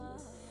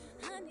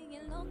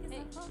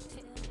Honey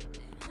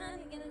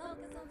and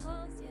locusts, I'm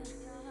focused,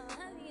 yeah.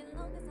 Honey and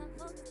locusts, I'm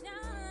focused, yeah.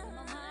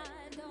 My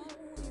mind don't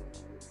win.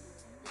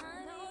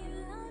 Honey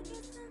and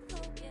locusts, I'm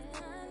focused.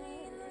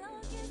 Honey and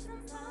locusts,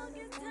 I'm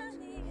focused.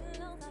 Honey and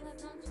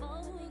locusts, I'm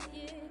focused.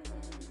 Honey and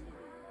locusts.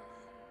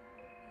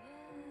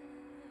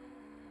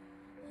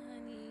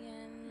 Honey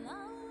and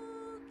locusts.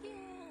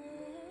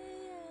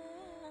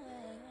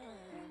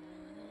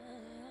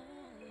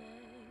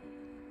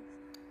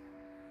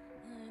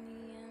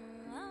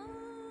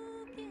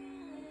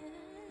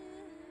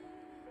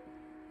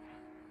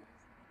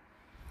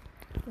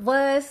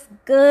 What's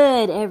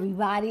good,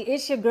 everybody?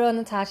 It's your girl,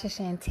 Natasha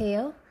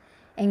Chantel,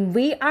 and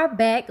we are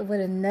back with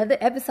another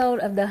episode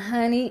of the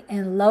Honey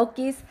and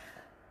Locust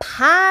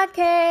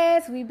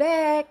podcast. We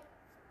back.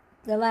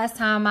 The last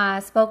time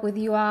I spoke with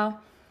you all,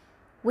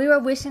 we were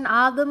wishing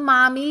all the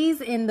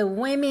mommies and the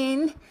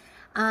women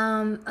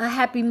a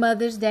happy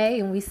Mother's Day,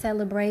 and we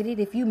celebrated.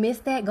 If you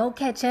missed that, go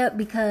catch up,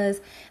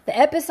 because the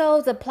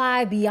episodes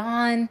apply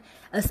beyond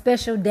a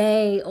special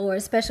day or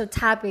a special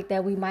topic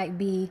that we might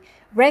be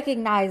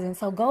recognizing.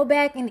 So go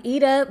back and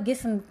eat up, get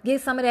some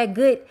of that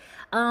good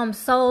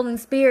soul and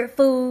spirit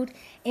food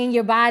in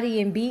your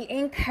body and be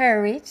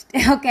encouraged.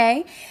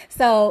 Okay,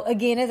 so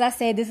again, as I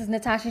said, this is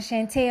Natasha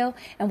Chantel,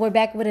 and we're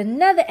back with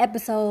another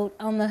episode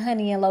on the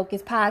Honey and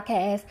Locust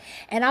podcast.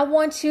 And I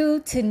want you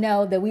to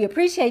know that we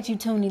appreciate you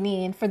tuning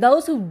in. For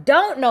those who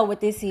don't know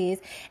what this is,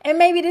 and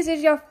maybe this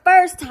is your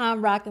first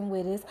time rocking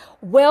with us,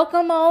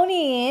 welcome on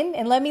in,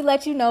 and let me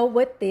let you know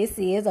what this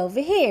is over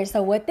here.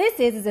 So what this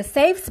is a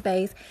safe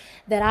space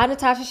that I,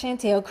 Natasha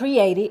Chantel,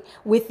 created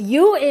with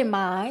you in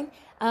mind.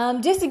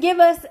 Just to give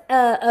us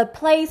a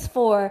place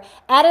for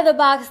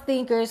out-of-the-box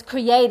thinkers,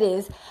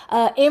 creatives,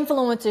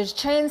 influencers,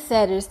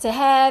 trendsetters to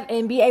have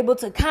and be able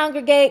to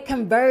congregate,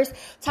 converse,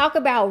 talk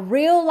about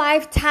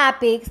real-life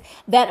topics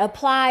that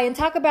apply, and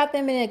talk about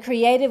them in a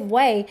creative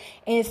way,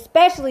 and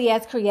especially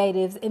as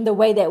creatives in the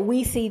way that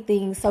we see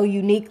things so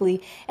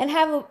uniquely, and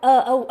have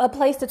a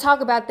place to talk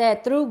about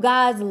that through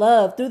God's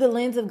love, through the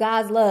lens of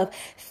God's love.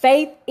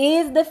 Faith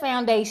is the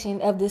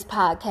foundation of this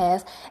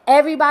podcast.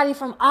 Everybody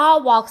from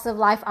all walks of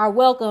life are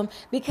welcome,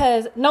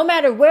 because no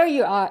matter where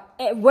you're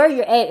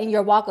at in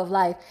your walk of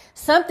life,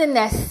 something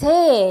that's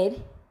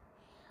said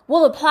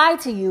will apply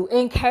to you,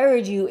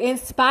 encourage you,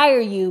 inspire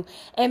you,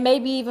 and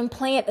maybe even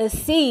plant a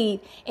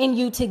seed in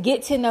you to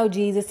get to know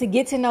Jesus, to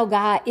get to know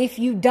God if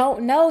you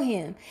don't know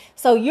him.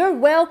 So you're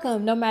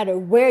welcome no matter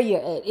where you're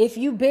at. If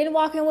you've been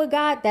walking with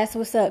God, that's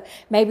what's up.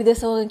 Maybe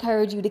this will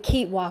encourage you to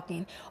keep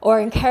walking, or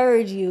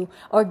encourage you,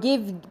 or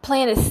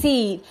plant a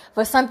seed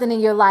for something in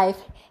your life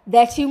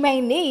that you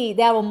may need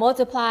that will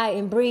multiply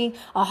and bring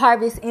a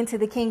harvest into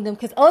the kingdom.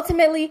 Because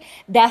ultimately,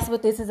 that's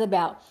what this is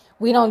about.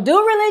 We don't do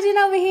religion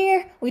over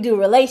here. We do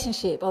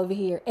relationship over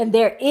here. And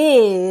there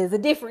is a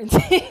difference.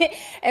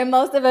 And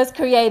most of us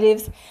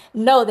creatives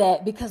know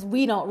that, because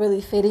we don't really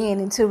fit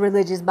into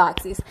religious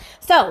boxes.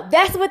 So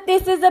that's what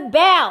this is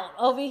about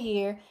over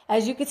here.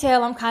 As you can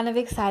tell, I'm kind of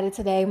excited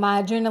today.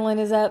 My adrenaline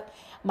is up.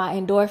 My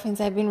endorphins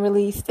have been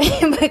released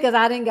because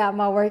I done got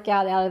my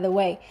workout out of the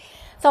way.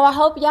 So I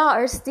hope y'all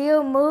are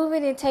still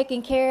moving and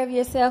taking care of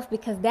yourself,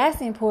 because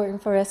that's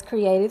important for us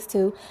creatives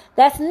too.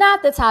 That's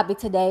not the topic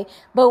today,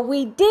 but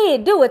we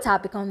did do a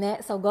topic on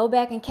that. So go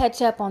back and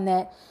catch up on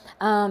that.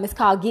 It's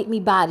called Get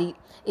Me Bodied.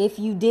 If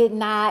you did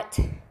not.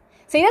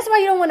 See, that's why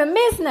you don't want to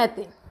miss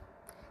nothing.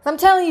 So I'm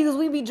telling you, because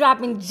we be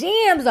dropping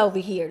gems over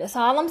here. That's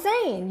all I'm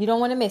saying. You don't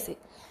want to miss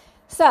it.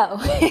 So,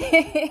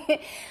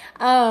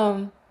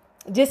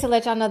 just to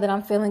let y'all know that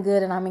I'm feeling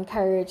good and I'm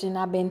encouraged, and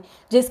I've been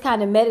just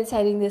kind of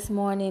meditating this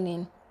morning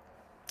and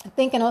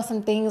thinking on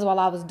some things while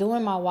I was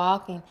doing my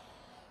walk and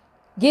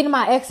getting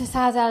my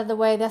exercise out of the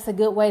way. That's a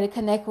good way to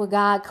connect with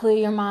God, clear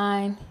your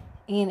mind,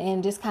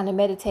 and just kind of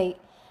meditate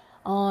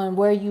on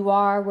where you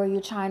are, where you're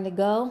trying to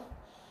go.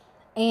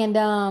 And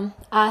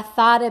I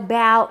thought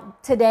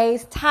about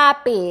today's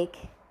topic,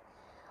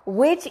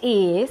 which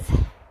is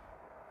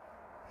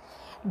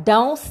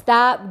don't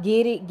stop,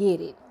 get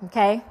it.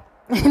 Okay?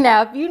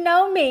 Now, if you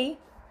know me,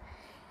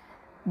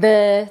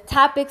 the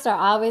topics are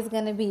always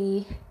going to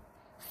be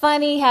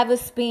funny, have a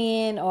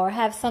spin, or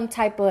have some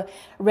type of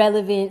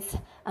relevance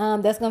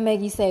that's going to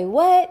make you say,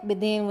 what? But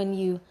then when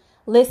you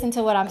listen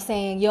to what I'm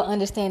saying, you'll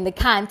understand the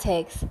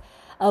context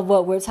of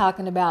what we're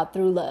talking about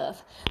through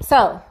love.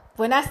 So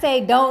when I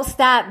say don't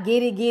stop,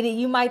 get it,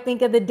 you might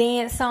think of the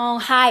dance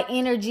song, High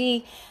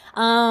Energy,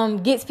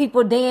 gets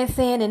people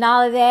dancing and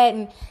all of that,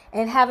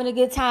 and having a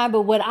good time.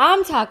 But what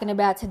I'm talking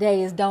about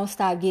today is don't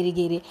stop, get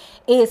it.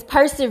 It's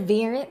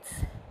perseverance,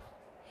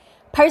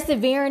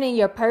 persevering in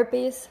your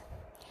purpose,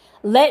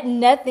 letting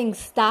nothing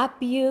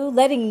stop you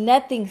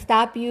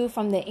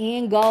from the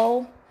end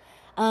goal.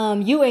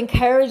 You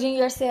encouraging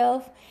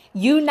yourself,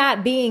 you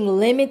not being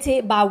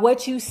limited by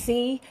what you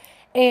see,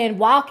 and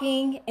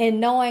walking and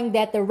knowing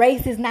that the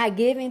race is not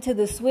given to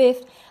the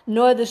swift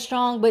nor the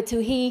strong, but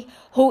to he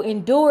who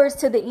endures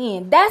to the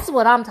end. That's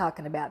what I'm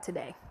talking about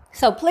today.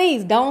 So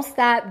please don't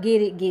stop,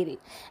 get it,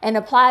 and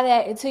apply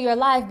that into your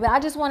life. But I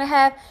just want to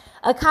have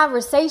a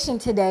conversation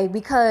today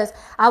because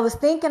I was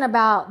thinking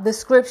about the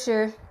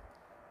scripture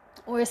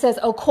where it says,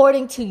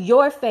 according to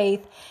your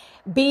faith,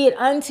 be it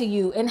unto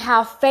you, and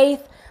how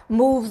faith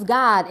moves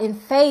God.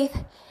 And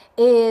faith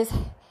is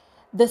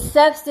the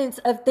substance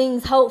of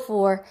things hoped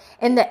for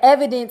and the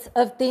evidence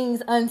of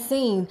things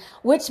unseen,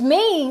 which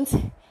means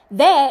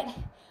that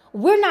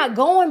we're not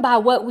going by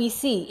what we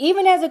see.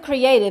 Even as a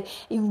creative,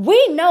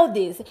 we know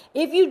this.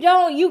 If you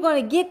don't, you're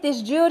going to get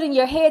this drilled in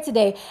your head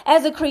today.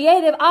 As a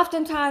creative,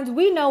 oftentimes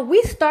we know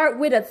we start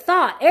with a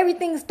thought.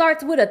 Everything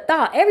starts with a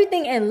thought.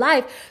 Everything in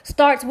life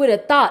starts with a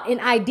thought, an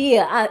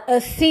idea,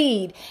 a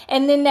seed.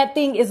 And then that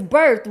thing is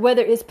birthed,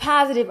 whether it's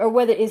positive or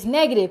whether it's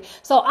negative.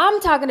 So I'm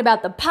talking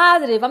about the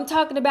positive. I'm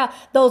talking about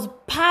those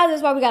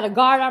positives why we got to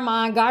guard our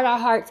mind, guard our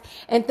hearts,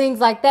 and things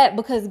like that.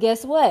 Because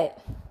guess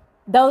what?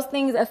 Those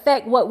things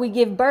affect what we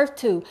give birth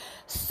to.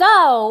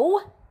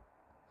 So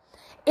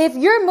if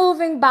you're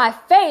moving by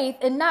faith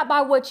and not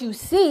by what you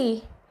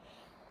see,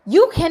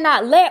 you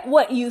cannot let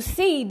what you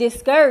see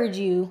discourage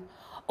you,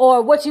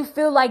 or what you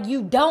feel like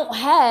you don't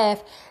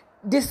have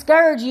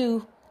discourage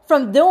you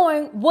from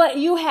doing what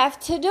you have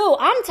to do.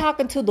 I'm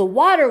talking to the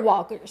water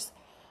walkers.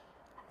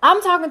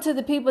 I'm talking to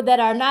the people that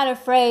are not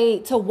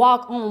afraid to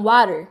walk on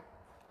water.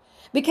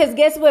 Because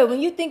guess what? When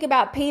you think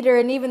about Peter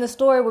and even the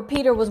story where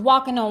Peter was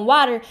walking on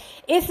water,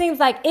 it seems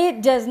like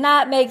it does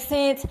not make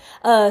sense.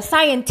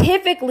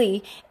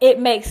 Scientifically, it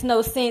makes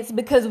no sense,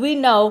 because we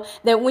know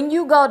that when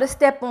you go to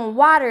step on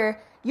water,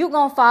 you're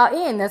going to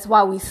fall in. That's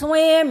why we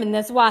swim, and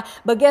that's why.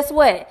 But guess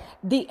what?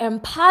 The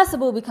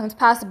impossible becomes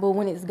possible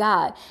when it's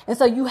God. And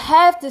so you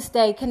have to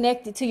stay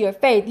connected to your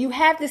faith. You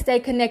have to stay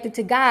connected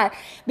to God,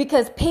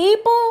 because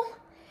people,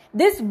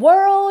 this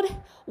world,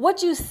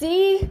 what you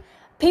see,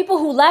 people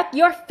who lack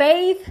your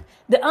faith,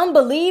 the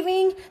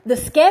unbelieving, the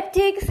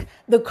skeptics,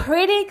 the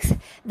critics,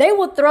 they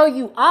will throw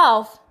you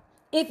off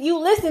if you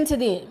listen to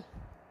them.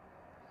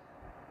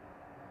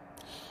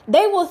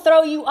 They will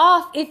throw you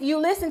off if you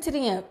listen to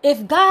them.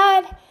 If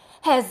God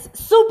has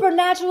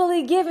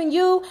supernaturally given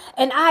you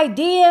an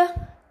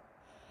idea,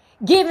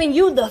 giving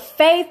you the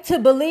faith to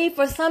believe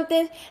for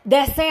something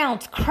that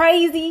sounds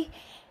crazy,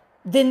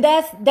 then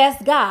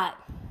that's God.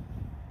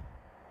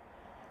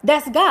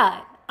 That's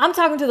God. I'm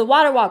talking to the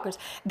water walkers.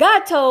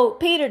 God told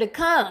Peter to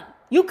come.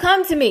 You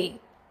come to me.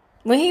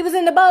 When he was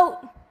in the boat.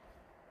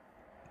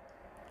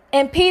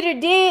 And Peter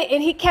did,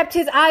 and he kept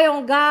his eye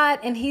on God,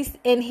 and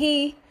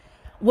he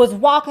was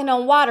walking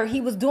on water.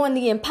 He was doing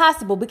the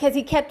impossible because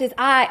he kept his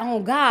eye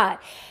on God.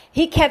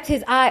 He kept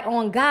his eye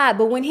on God.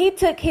 But when he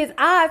took his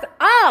eyes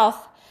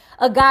off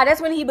of God,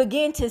 that's when he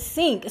began to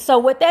sink. So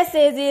what that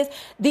says is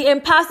the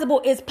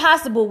impossible is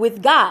possible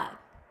with God.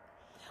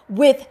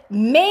 With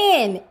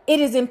man, it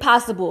is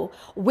impossible.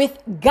 With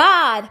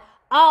God,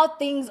 all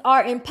things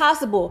are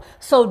impossible.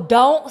 So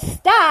don't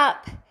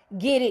stop.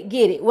 Get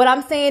it. What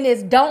I'm saying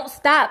is don't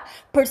stop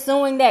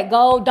pursuing that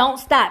goal. Don't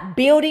stop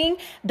building.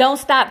 Don't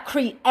stop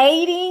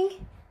creating.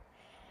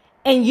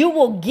 And you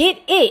will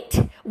get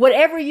it.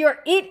 Whatever your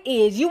it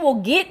is, you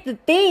will get the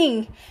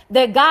thing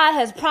that God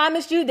has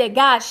promised you, that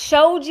God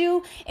showed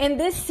you. In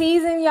this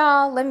season,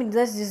 y'all, let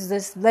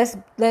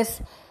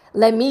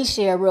me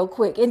share real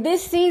quick. In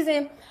this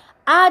season,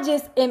 I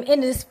just am in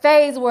this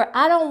phase where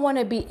I don't want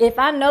to be, if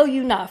I know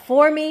you not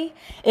for me,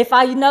 if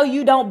I know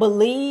you don't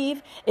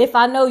believe, if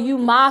I know you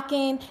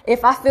mocking,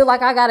 if I feel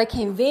like I got to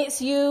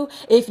convince you,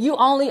 if you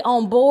only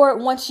on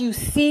board once you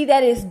see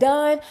that it's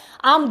done,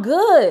 I'm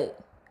good.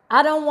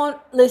 I don't want,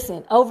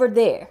 listen, over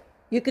there.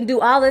 You can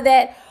do all of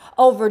that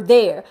over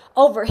there.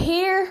 Over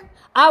here,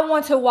 I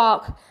want to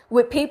walk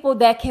with people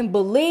that can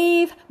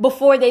believe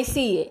before they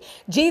see it.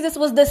 Jesus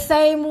was the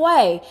same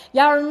way.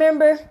 Y'all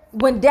remember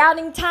when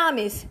doubting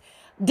Thomas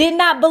did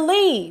not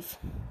believe.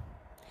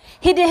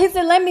 He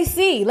said, let me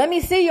see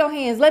your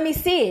hands. Let me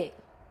see it.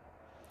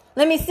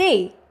 Let me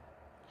see.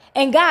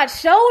 And God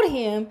showed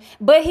him,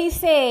 but he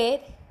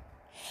said,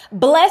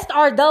 blessed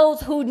are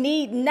those who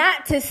need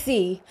not to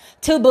see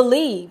to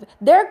believe.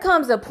 There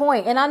comes a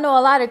point, and I know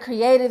a lot of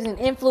creatives and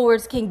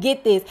influencers can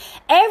get this.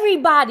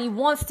 Everybody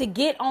wants to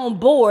get on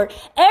board.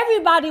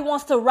 Everybody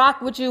wants to rock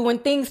with you when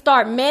things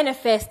start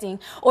manifesting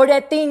or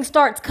that thing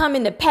starts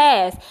coming to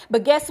pass.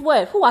 But guess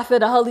what? I feel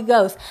the Holy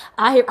Ghost.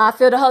 I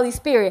feel the Holy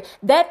Spirit.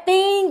 That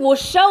thing will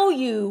show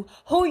you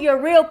who your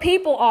real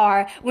people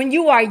are when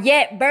you are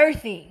yet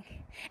birthing.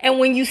 And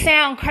when you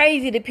sound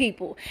crazy to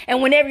people,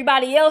 and when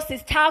everybody else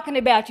is talking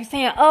about you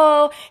saying,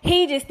 oh,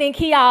 he just think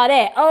he all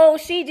that. Oh,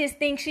 she just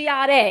thinks she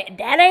all that.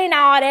 That ain't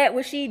all that.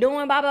 What she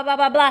doing? Blah, blah, blah,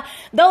 blah, blah.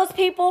 Those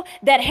people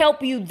that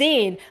help you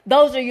then,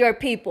 those are your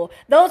people.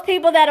 Those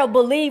people that'll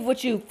believe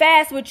with you,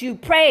 fast with you,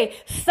 pray,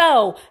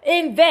 sow,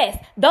 invest.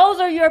 Those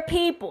are your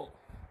people.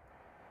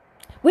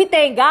 We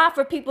thank God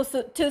for people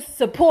to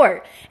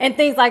support and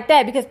things like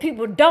that, because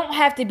people don't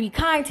have to be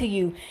kind to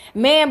you,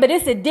 man. But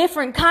it's a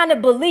different kind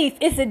of belief.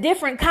 It's a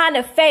different kind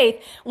of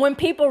faith when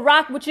people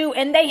rock with you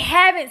and they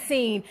haven't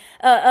seen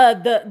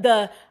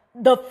the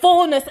the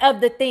fullness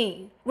of the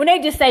thing. When they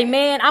just say,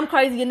 man, I'm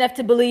crazy enough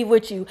to believe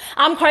with you.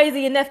 I'm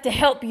crazy enough to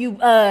help you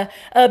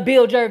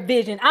build your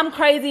vision. I'm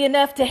crazy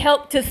enough to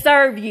help to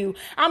serve you.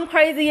 I'm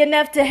crazy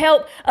enough to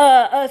help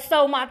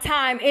sow my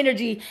time,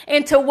 energy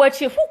into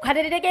what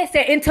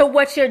into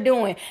what you're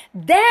doing.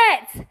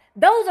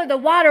 Those are the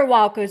water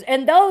walkers,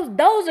 and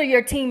those are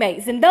your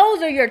teammates, and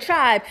those are your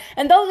tribe,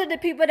 and those are the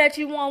people that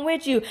you want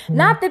with you.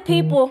 Not the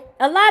people,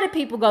 a lot of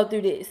people go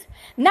through this.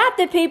 Not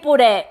the people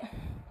that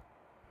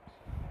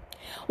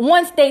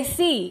once they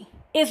see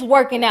it's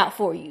working out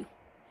for you,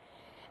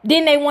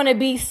 then they want to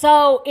be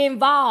so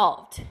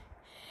involved.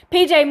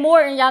 PJ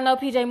Morton, y'all know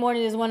PJ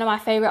Morton is one of my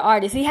favorite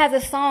artists. He has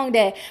a song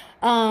that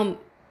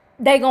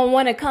They Gonna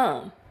Wanna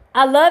Come.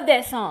 I love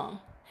that song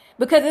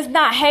because it's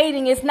not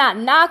hating, it's not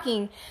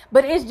knocking,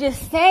 but it's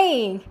just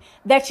saying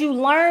that you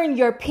learn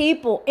your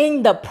people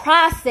in the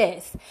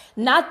process,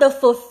 not the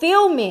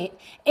fulfillment,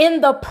 in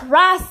the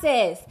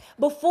process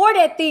before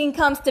that thing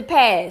comes to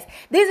pass.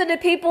 These are the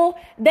people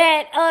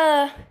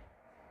that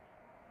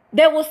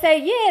will say,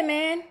 yeah,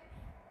 man,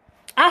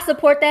 I'll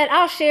support that.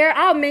 I'll share.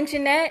 I'll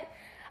mention that.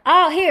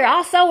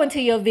 I'll sow into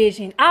your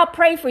vision. I'll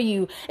pray for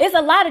you. It's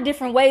a lot of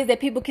different ways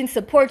that people can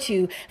support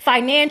you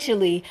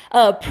financially,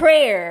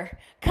 prayer,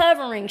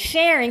 covering,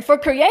 sharing. For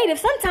creative,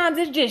 sometimes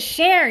it's just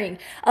sharing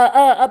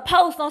a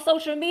post on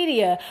social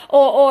media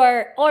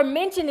or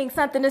mentioning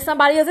something to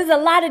somebody else. There's a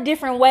lot of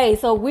different ways.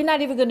 So we're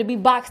not even going to be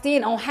boxed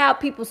in on how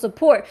people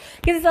support,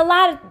 because there's a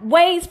lot of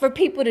ways for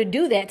people to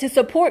do that, to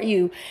support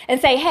you and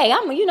say, hey,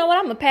 I'm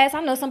going to pass.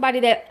 I know somebody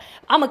that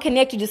I'm going to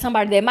connect you to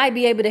somebody that might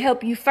be able to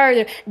help you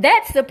further.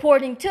 That's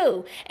supporting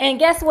too. And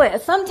guess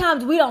what?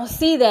 Sometimes we don't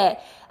see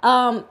that.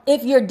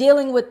 If you're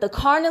dealing with the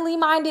carnally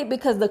minded,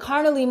 because the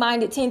carnally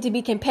minded tend to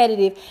be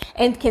competitive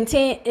and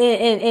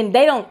and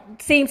they don't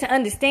seem to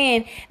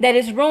understand that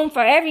it's room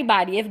for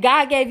everybody. If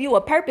God gave you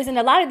a purpose, and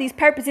a lot of these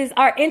purposes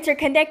are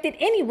interconnected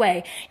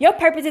anyway, your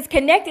purpose is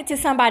connected to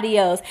somebody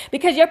else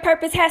because your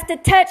purpose has to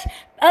touch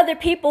other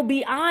people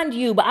beyond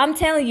you. But I'm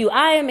telling you,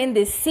 I am in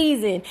this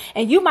season,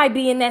 and you might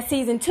be in that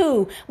season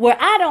too, where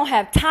I don't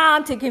have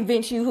time to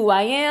convince you who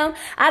I am.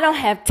 I don't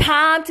have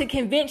time to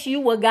convince you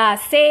what God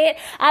said.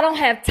 I don't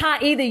have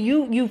time. Either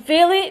you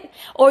feel it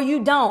or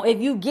you don't.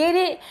 If you get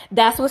it,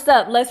 that's what's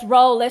up. Let's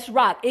roll. Let's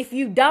rock. If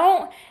you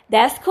don't,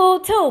 that's cool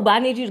too. But I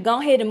need you to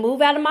go ahead and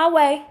move out of my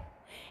way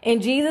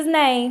in Jesus'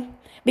 name.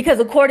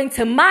 Because according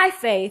to my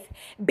faith,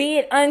 be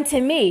it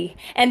unto me.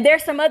 And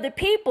there's some other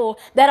people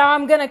that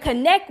I'm going to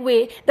connect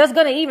with that's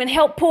going to even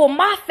help pull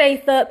my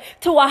faith up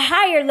to a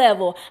higher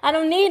level. I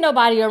don't need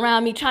nobody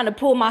around me trying to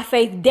pull my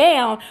faith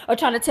down or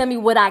trying to tell me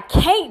what I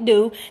can't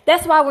do.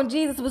 That's why when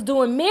Jesus was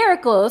doing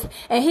miracles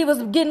and he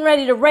was getting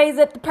ready to raise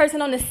up the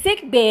person on the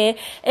sick bed,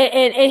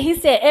 and he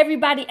said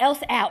everybody else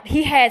out,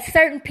 he had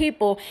certain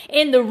people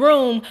in the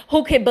room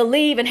who could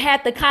believe and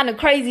had the kind of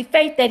crazy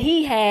faith that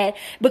he had,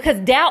 because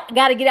doubt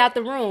got to get out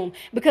the room.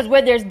 Because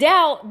where there's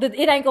doubt,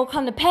 it ain't gonna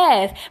come to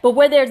pass. But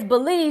where there's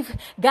belief,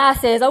 God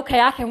says, okay,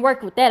 I can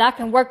work with that. I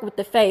can work with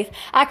the faith.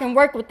 I can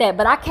work with that.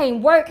 But I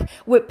can't work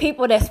with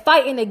people that's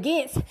fighting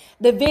against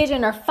the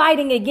vision or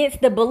fighting against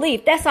the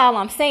belief. That's all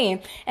I'm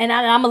saying. And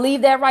I'm gonna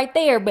leave that right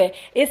there. But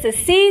it's a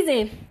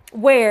season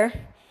where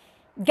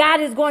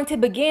God is going to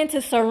begin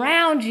to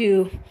surround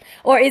you,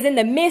 or is in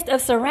the midst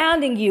of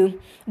surrounding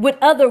you with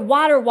other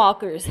water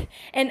walkers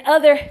and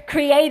other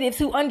creatives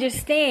who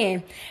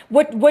understand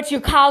what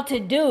you're called to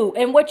do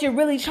and what you're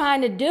really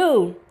trying to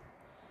do.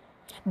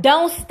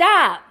 Don't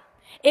stop.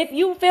 If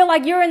you feel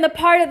like you're in the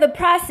part of the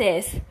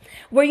process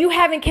where you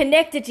haven't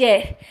connected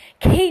yet,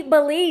 keep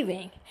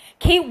believing.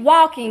 Keep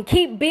walking,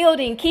 keep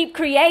building, keep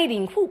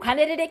creating.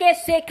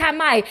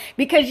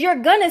 Because you're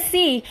going to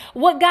see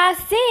what God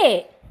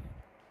said.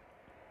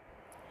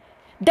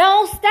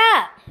 Don't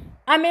stop.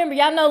 I remember,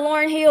 y'all know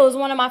Lauryn Hill is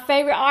one of my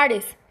favorite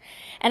artists.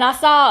 And I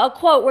saw a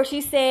quote where she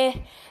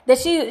said that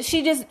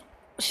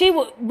she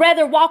would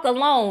rather walk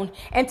alone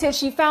until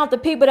she found the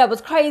people that was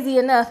crazy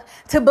enough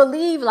to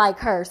believe like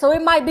her. So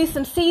it might be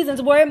some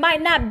seasons where it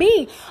might not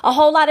be a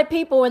whole lot of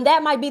people. And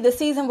that might be the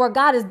season where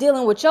God is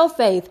dealing with your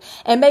faith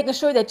and making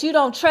sure that you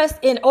don't trust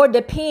in or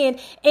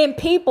depend in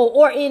people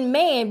or in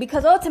man,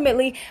 because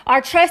ultimately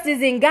our trust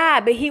is in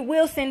God, but he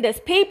will send us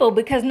people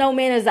because no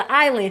man is an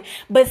island.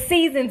 But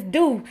seasons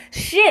do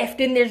shift,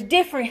 and there's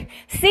different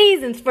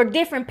seasons for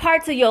different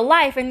parts of your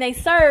life, and they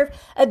serve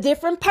a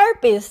different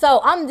purpose.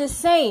 So I'm just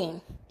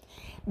saying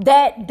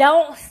that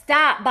don't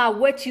stop by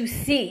what you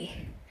see.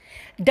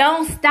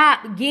 Don't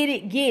stop. Get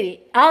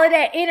it. All of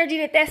that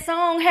energy that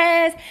song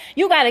has,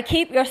 you got to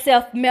keep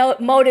yourself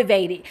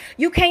motivated.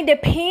 You can't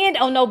depend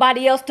on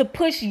nobody else to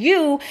push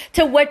you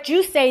to what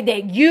you say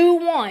that you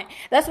want.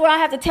 That's what I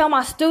have to tell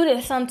my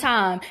students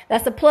sometimes.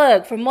 That's a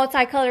plug for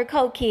Multicolored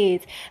Coat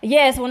Kids.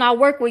 Yes, when I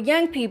work with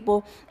young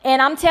people,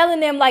 and I'm telling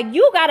them, like,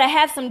 you got to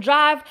have some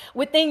drive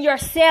within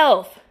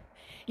yourself.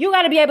 You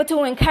got to be able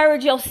to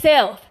encourage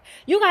yourself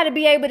You got to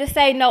be able to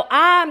say, no,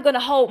 I'm going to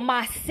hold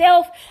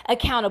myself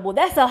accountable.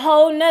 That's a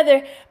whole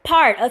nother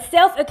part of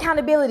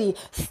self-accountability.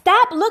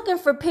 Stop looking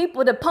for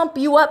people to pump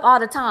you up all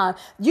the time.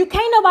 You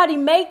can't nobody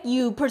make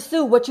you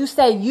pursue what you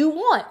say you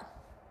want.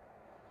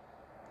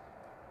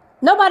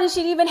 Nobody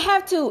should even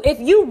have to.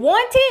 If you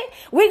want it,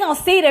 we're going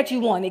to see that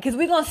you want it because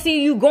we're going to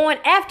see you going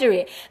after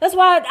it. That's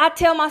why I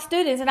tell my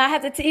students, and I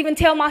have to even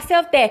tell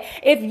myself that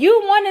if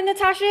you want it,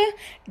 Natasha,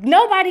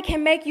 nobody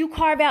can make you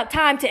carve out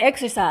time to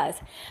exercise.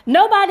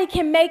 Nobody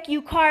can make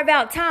you carve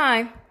out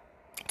time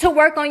to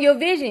work on your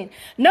vision.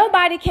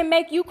 Nobody can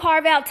make you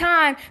carve out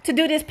time to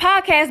do this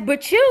podcast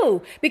but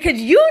you, because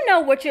you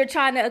know what you're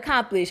trying to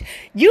accomplish.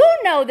 You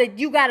know that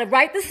you got to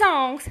write the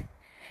songs,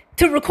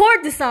 to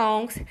record the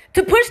songs,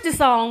 to push the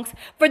songs,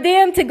 for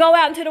them to go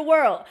out into the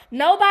world.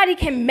 Nobody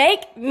can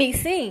make me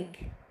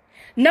sing.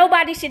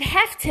 Nobody should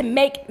have to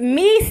make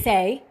me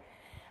say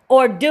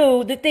or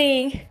do the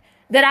thing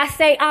that I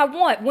say I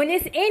want. When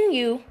it's in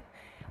you,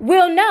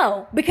 we'll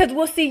know because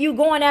we'll see you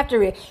going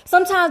after it.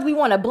 Sometimes we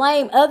want to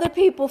blame other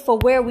people for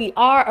where we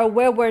are or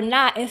where we're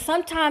not. And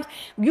sometimes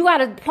you got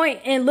to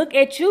point and look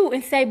at you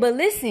and say, but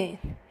listen,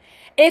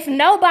 if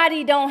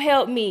nobody don't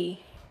help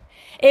me,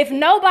 if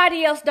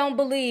nobody else don't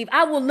believe,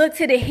 I will look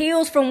to the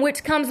hills from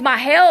which comes my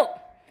help.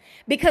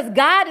 Because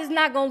God is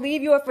not going to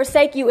leave you or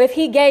forsake you if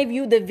he gave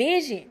you the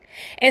vision.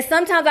 And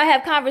sometimes I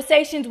have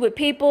conversations with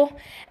people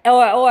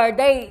or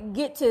they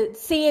get to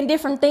seeing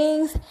different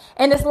things.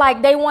 And it's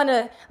like they want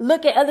to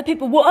look at other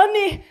people.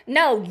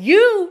 No,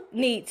 you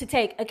need to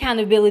take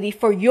accountability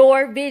for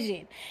your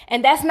vision.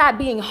 And that's not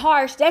being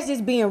harsh. That's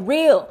just being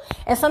real.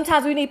 And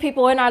sometimes we need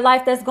people in our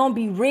life that's going to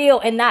be real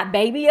and not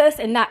baby us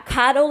and not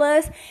coddle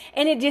us.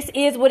 And it just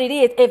is what it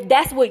is. If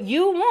that's what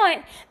you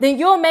want, then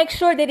you'll make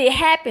sure that it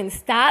happens.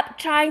 Stop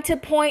trying to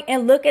point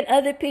and look at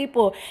other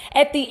people.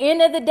 At the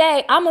end of the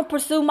day, I'm going to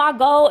pursue my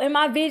goal and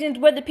my visions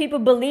whether people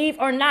believe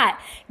or not.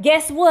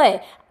 Guess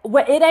what?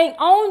 It ain't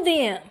on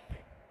them.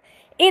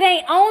 It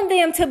ain't on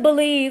them to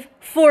believe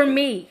for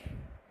me.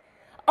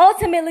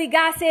 Ultimately,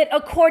 God said,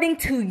 according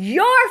to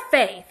your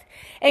faith.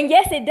 And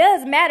yes, it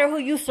does matter who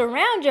you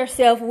surround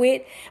yourself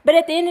with. But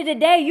at the end of the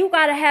day, you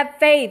got to have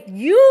faith.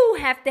 You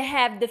have to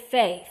have the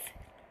faith.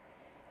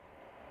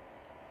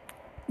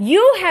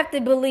 You have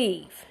to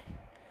believe.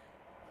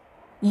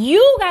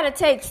 You got to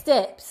take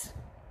steps.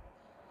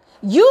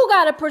 You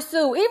got to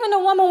pursue. Even the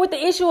woman with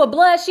the issue of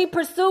blood, she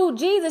pursued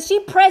Jesus. She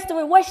pressed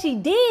with what she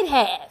did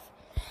have.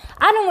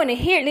 I don't want to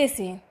hear,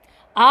 listen,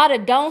 all the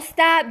don't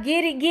stop,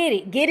 get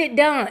it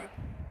done.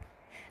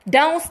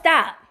 Don't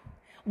stop.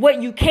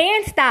 What you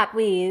can stop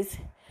is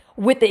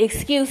with the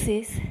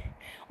excuses,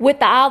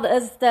 with all the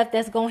other stuff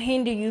that's going to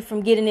hinder you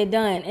from getting it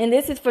done. And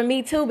this is for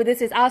me too, but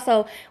this is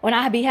also when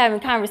I be having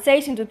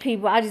conversations with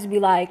people, I just be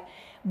like,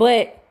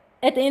 but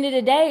at the end of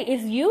the day,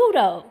 it's you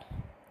though.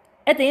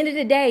 At the end of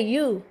the day,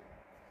 you.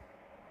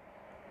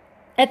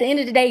 At the end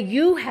of the day,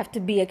 you have to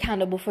be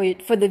accountable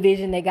for the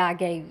vision that God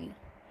gave you.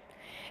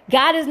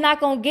 God is not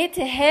going to get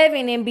to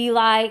heaven and be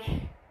like,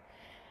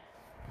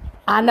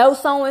 I know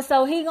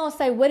so-and-so. He going to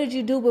say, what did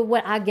you do with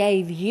what I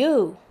gave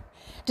you?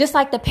 Just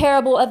like the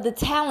parable of the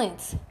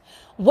talents.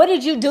 What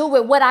did you do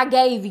with what I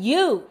gave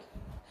you?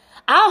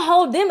 I'll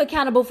hold them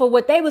accountable for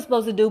what they were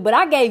supposed to do, but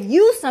I gave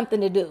you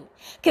something to do.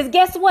 Because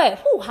guess what?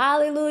 Whew,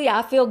 hallelujah,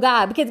 I feel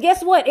God. Because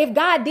guess what? If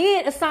God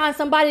did assign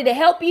somebody to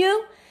help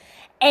you,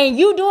 and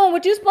you doing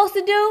what you're supposed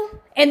to do,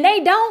 and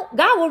they don't,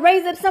 God will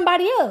raise up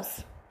somebody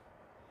else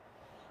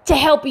to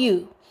help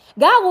you.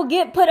 God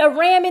will put a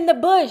ram in the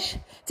bush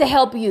to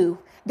help you.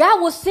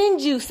 God will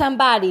send you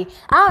somebody.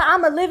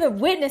 I'm a living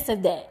witness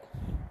of that.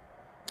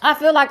 I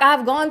feel like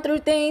I've gone through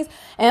things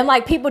and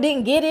like people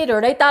didn't get it or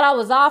they thought I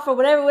was off or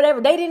whatever.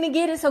 They didn't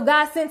get it, so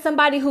God sent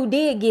somebody who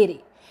did get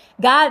it.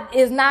 God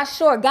is not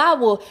short.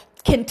 God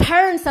can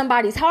turn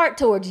somebody's heart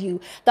towards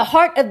you. The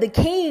heart of the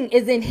king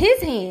is in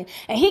his hand,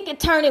 and he can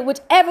turn it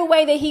whichever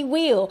way that he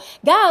will.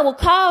 God will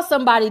call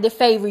somebody to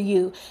favor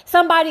you.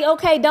 Somebody,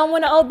 okay, don't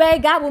want to obey.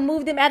 God will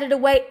move them out of the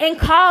way and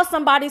cause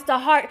somebody's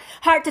heart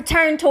to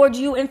turn towards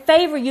you and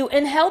favor you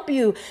and help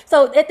you.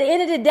 So at the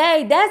end of the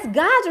day, that's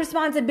God's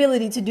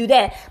responsibility to do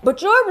that.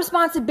 But your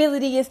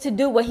responsibility is to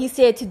do what he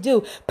said to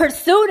do.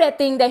 Pursue that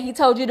thing that he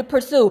told you to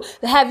pursue.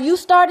 Have you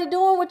started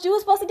doing what you were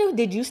supposed to do?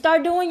 Did you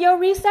start doing your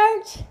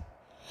research?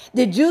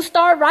 Did you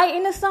start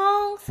writing the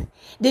songs?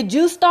 Did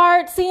you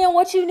start seeing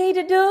what you need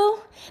to do?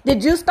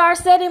 Did you start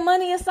setting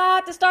money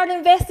aside to start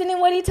investing in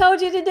what he told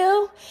you to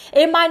do?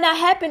 It might not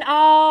happen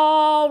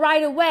all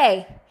right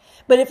away.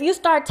 But if you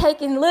start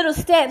taking little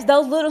steps,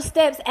 those little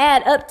steps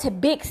add up to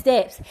big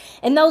steps.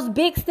 And those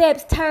big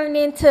steps turn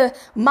into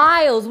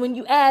miles when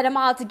you add them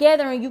all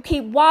together and you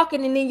keep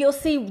walking, and then you'll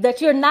see that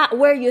you're not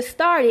where you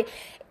started,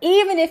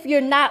 even if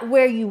you're not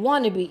where you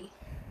want to be.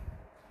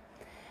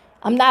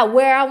 I'm not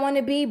where I want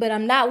to be, but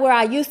I'm not where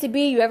I used to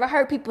be. You ever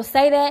heard people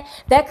say that?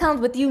 That comes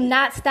with you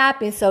not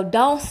stopping. So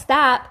don't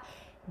stop.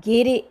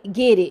 Get it.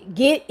 Get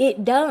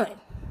it done.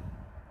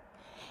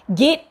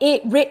 Get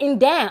it written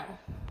down.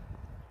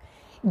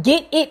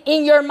 Get it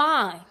in your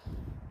mind.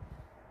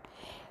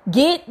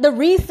 Get the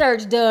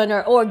research done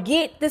or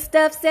get the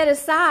stuff set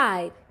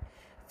aside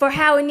for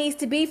how it needs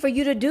to be for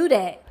you to do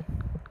that.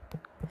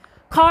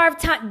 Carve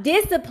time,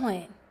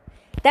 discipline.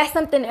 That's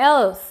something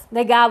else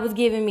that God was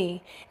giving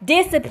me.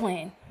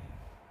 Discipline.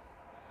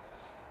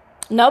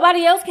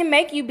 Nobody else can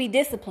make you be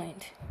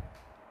disciplined.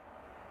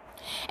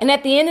 And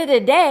at the end of the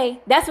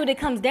day, that's what it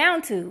comes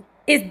down to,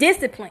 is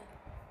discipline.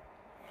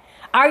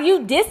 Are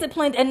you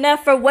disciplined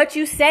enough for what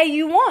you say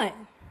you want?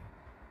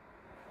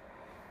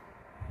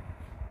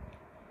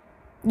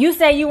 You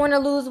say you want to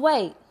lose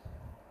weight.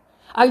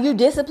 Are you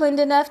disciplined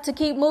enough to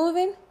keep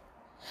moving?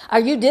 Are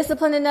you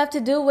disciplined enough to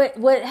do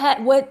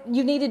what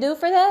you need to do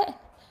for that?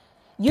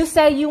 You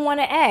say you want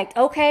to act.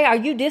 Okay, are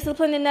you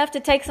disciplined enough to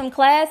take some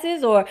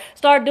classes or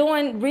start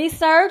doing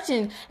research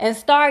and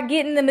start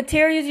getting the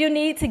materials you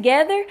need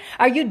together?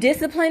 Are you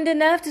disciplined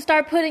enough to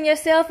start putting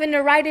yourself in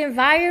the right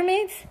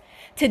environments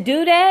to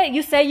do that?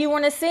 You say you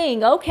want to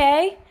sing.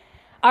 Okay.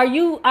 Are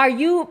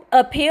you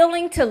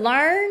appealing to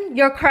learn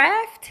your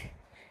craft?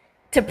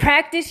 To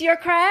practice your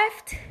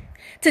craft?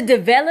 To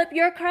develop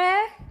your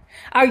craft?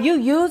 Are you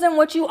using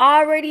what you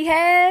already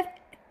have?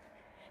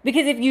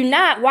 Because if you're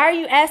not, why are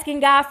you asking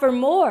God for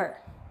more?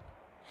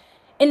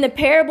 In the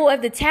parable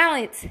of the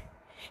talents,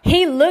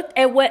 he looked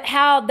at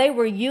how they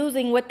were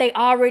using what they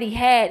already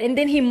had, and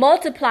then he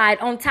multiplied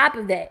on top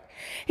of that.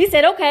 He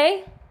said,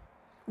 okay,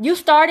 you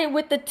started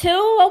with the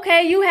 2.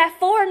 Okay, you have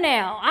 4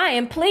 now. I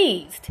am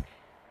pleased.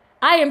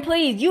 I am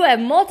pleased. You have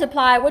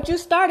multiplied what you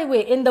started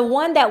with. And the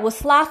one that was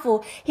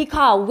slothful, he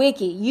called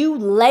wicked. You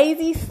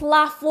lazy,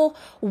 slothful,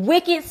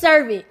 wicked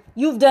servant.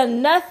 You've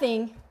done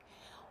nothing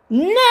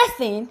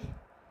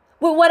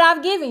with what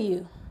I've given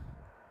you.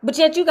 But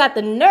yet you got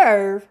the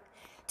nerve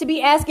to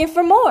be asking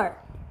for more.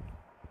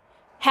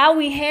 How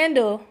we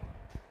handle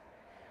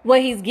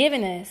what he's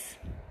given us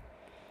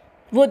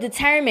will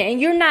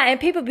determine. And and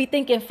people be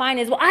thinking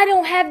finance, well, I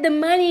don't have the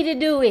money to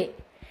do it.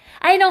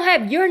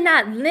 You're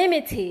not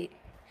limited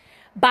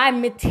by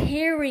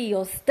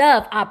material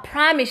stuff. I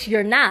promise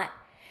you're not.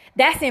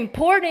 That's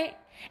important.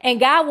 And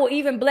God will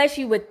even bless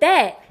you with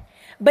that.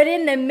 But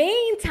in the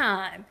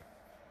meantime,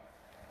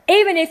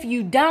 even if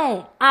you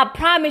don't, I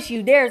promise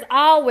you there's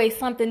always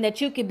something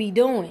that you could be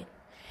doing.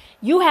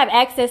 You have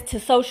access to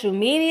social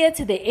media,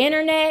 to the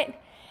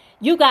internet.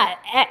 You got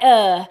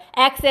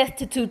access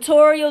to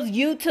tutorials,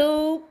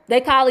 YouTube. They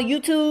call it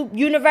YouTube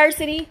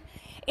University.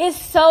 It's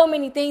so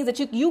many things that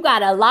you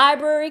got a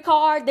library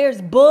card.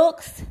 There's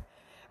books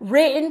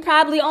written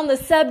probably on the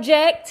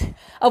subject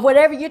of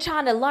whatever you're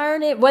trying to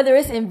learn it, whether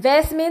it's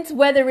investments,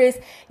 whether it's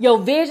your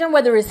vision,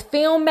 whether it's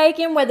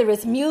filmmaking, whether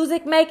it's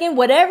music making,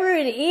 whatever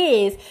it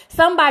is,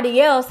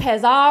 somebody else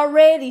has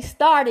already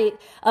started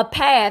a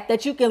path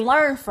that you can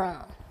learn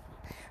from.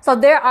 So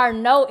there are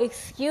no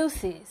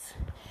excuses.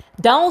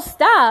 Don't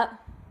stop.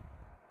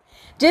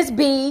 Just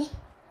be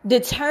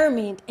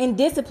determined and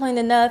disciplined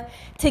enough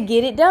to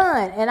get it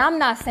done. And I'm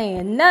not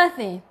saying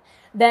nothing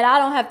that I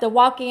don't have to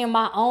walk in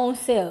my own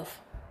self.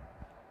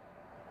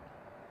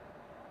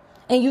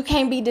 And you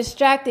can't be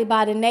distracted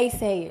by the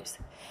naysayers.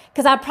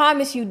 Because I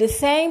promise you, the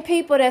same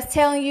people that's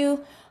telling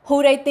you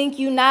who they think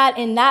you not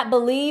and not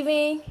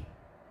believing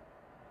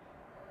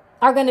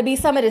are going to be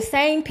some of the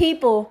same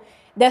people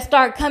that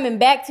start coming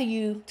back to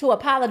you to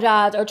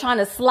apologize or trying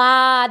to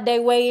slide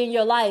their way in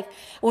your life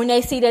when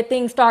they see that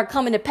things start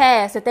coming to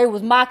pass that they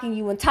was mocking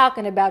you and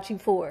talking about you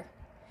for.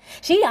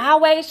 She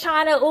always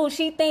trying to,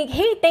 he think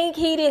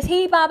he this,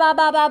 he blah, blah,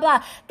 blah, blah,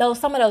 blah.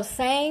 Some of those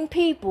same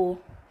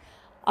people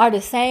are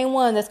the same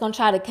one that's going to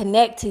try to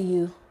connect to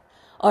you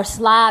or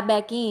slide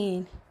back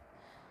in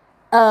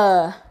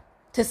to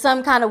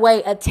some kind of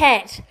way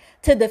attached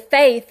to the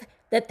faith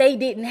that they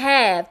didn't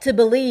have to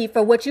believe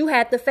for what you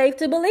had the faith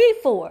to believe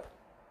for.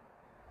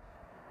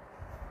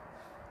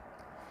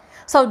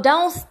 So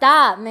don't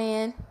stop,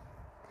 man.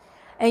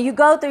 And you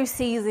go through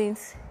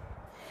seasons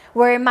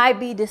where it might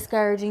be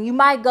discouraging. You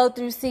might go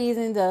through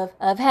seasons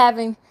of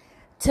having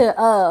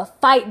to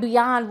fight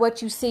beyond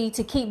what you see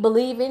to keep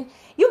believing.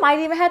 You might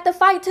even have to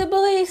fight to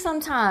believe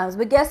sometimes.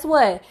 But guess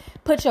what?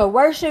 Put your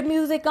worship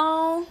music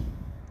on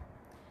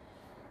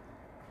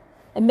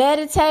and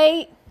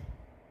meditate.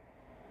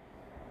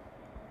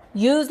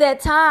 Use that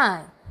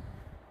time.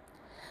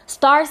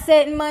 Start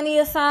setting money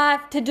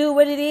aside to do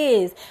what it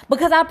is.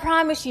 Because I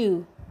promise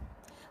you,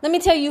 let me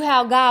tell you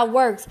how God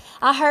works.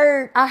 I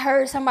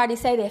heard somebody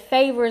say that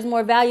favor is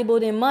more valuable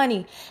than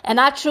money. And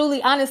I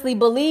truly, honestly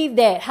believe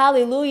that.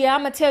 Hallelujah.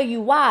 I'm going to tell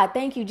you why.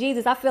 Thank you,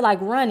 Jesus. I feel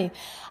like running.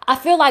 I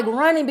feel like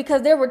running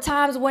because there were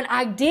times when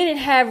I didn't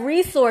have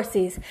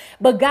resources,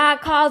 but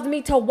God caused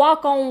me to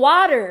walk on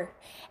water.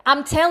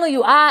 I'm telling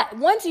you,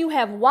 once you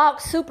have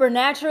walked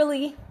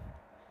supernaturally,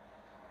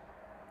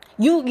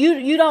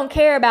 you don't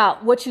care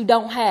about what you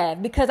don't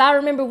have, because I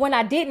remember when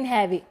I didn't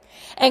have it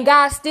and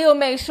God still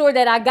made sure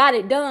that I got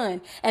it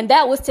done. And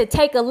that was to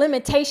take a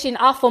limitation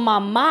off of my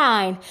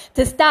mind,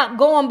 to stop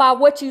going by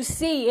what you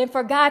see, and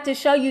for God to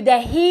show you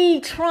that he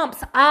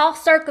trumps all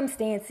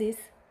circumstances.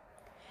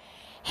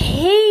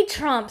 He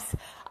trumps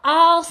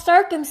all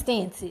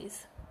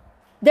circumstances.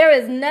 There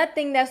is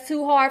nothing that's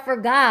too hard for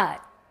God.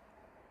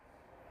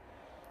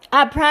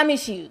 I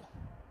promise you.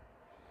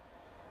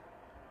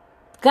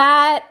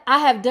 God, I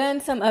have done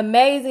some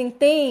amazing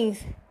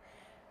things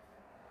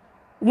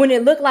when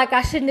it looked like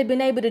I shouldn't have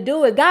been able to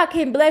do it. God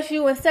can bless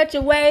you in such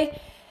a way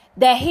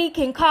that he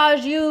can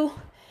cause you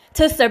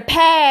to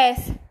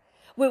surpass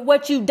with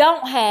what you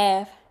don't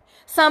have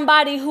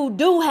somebody who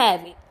do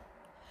have it.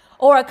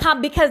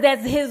 Because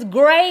that's his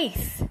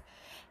grace.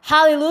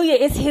 Hallelujah.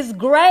 It's his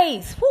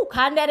grace.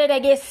 And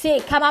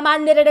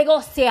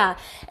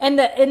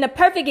the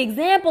perfect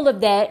example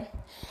of that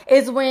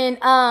is when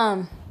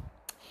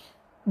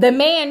the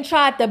man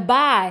tried to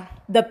buy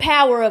the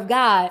power of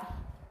God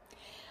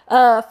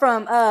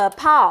from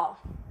Paul.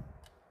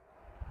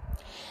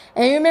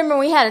 And you remember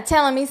when we had to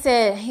tell him, he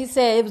said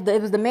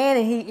it was the man,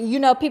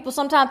 and people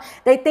sometimes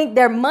they think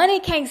their money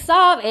can't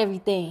solve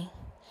everything.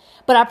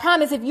 But I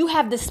promise, if you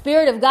have the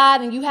Spirit of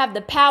God and you have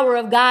the power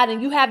of God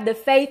and you have the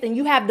faith and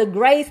you have the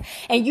grace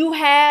and you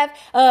have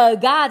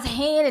God's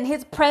hand and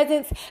his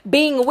presence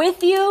being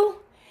with you,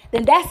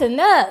 then that's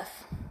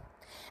enough.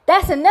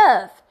 That's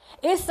enough.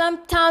 It's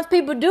sometimes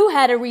people do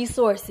have the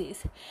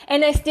resources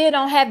and they still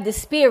don't have the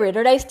Spirit,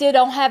 or they still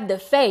don't have the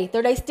faith,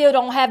 or they still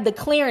don't have the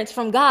clearance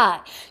from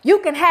God. You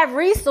can have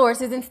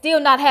resources and still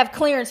not have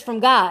clearance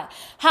from God.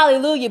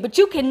 Hallelujah. But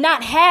you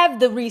cannot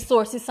have the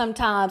resources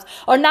sometimes,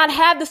 or not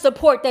have the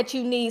support that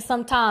you need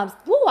sometimes.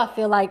 Woo, I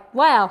feel like,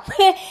 wow,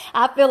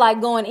 I feel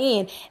like going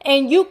in.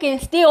 And you can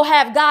still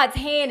have God's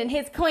hand and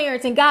his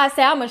clearance. And God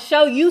said, I'm going to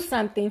show you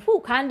something.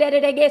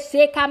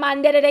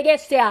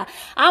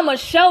 I'm going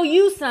to show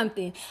you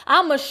something.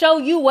 I'm going to show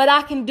you what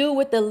I can do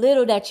with the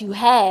little that you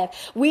have.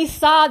 We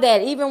saw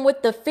that even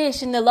with the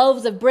fish and the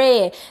loaves of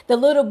bread. The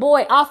little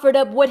boy offered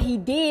up what he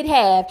did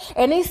have.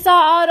 And he saw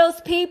all those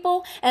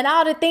people and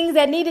all the things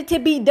that needed to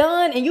be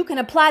done. And you can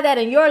apply that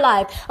in your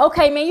life.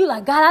 Okay, man, you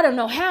like, God, I don't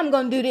know how I'm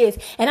going to do this.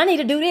 And I need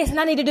to do this. And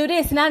I need to do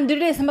this. And I need to do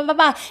this. And blah, blah,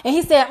 blah. And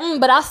he said,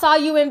 but I saw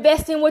you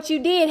invest in what you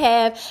did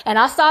have. And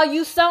I saw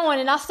you sowing.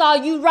 And I saw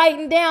you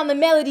writing down the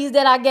melodies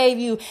that I gave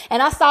you.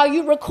 And I saw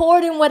you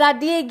recording what I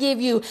did give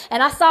you.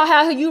 And I saw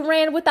how you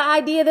ran with the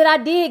idea that I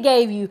did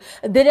give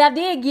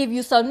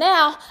you. So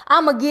now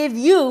I'm going to give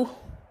you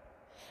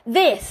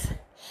this.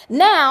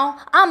 Now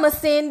I'm going to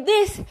send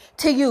this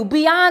to you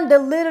beyond the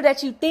little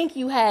that you think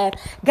you have.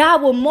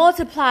 God will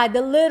multiply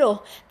the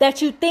little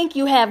that you think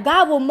you have.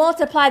 God will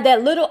multiply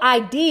that little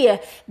idea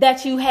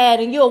that you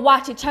had, and you'll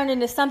watch it turn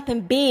into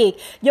something big.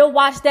 You'll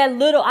watch that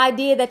little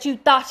idea that you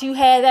thought you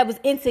had that was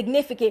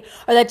insignificant,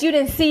 or that you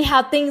didn't see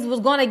how things was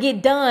going to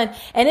get done,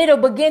 and it'll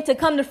begin to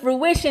come to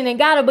fruition, and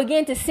God will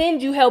begin to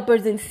send you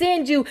helpers and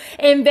send you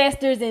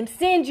investors and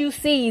send you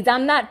seeds.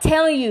 I'm not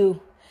telling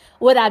you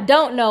what I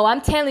don't know. I'm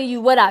telling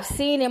you what I've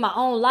seen in my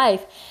own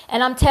life.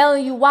 And I'm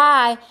telling you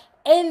why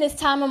in this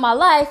time of my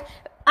life,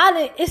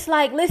 it's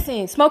like,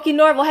 listen, Smokey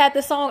Norville had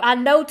the song, I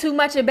know too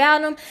much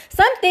about him.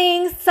 Some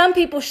things, some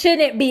people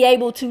shouldn't be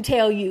able to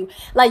tell you.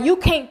 Like, you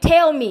can't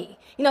tell me.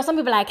 Some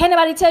people are like, can't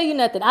nobody tell you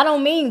nothing. I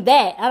don't mean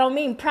that. I don't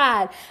mean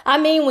pride. I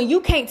mean, when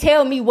you can't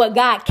tell me what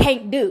God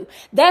can't do.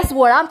 That's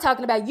what I'm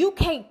talking about. You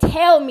can't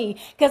tell me,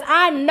 because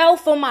I know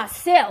for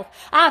myself.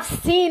 I've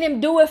seen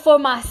him do it for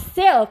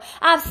myself.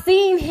 I've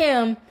seen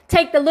him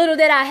take the little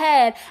that I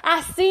had.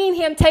 I've seen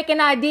him take an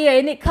idea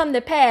and it come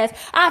to pass.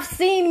 I've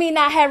seen me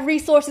not have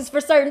resources for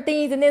certain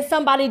things and then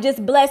somebody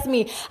just bless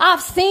me.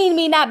 I've seen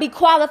me not be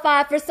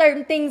qualified for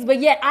certain things,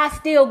 but yet I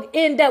still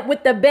end up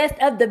with the best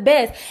of the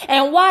best.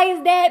 And why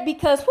is that?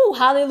 Because,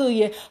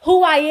 hallelujah,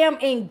 who I am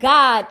in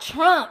God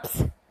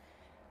trumps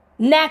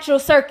natural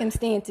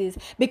circumstances,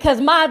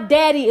 because my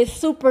daddy is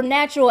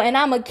supernatural and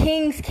I'm a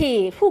king's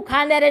kid.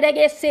 And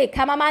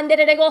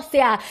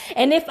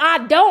if I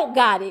don't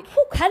got it,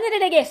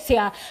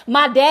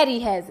 my daddy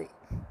has it.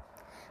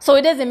 So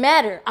it doesn't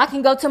matter. I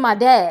can go to my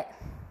dad.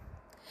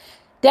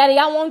 Daddy,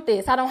 I want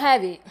this. I don't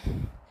have it.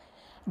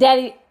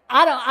 Daddy,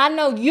 I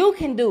know you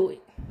can do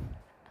it.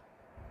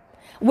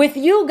 With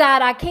you,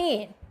 God, I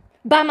can.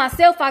 By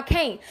myself, I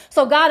can't.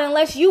 So God,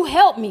 unless you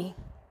help me,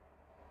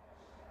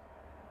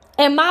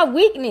 and my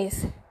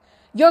weakness,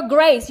 your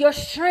grace, your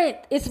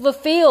strength is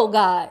fulfilled,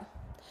 God.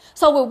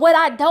 So with what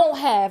I don't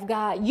have,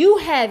 God, you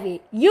have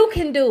it. You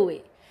can do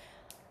it.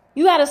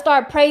 You got to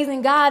start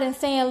praising God and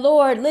saying,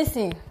 Lord,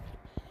 listen,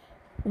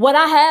 what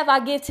I have, I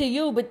give to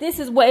you. But this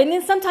is what, and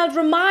then sometimes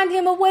remind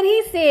him of what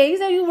he said. He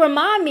said, you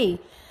remind me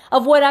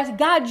of what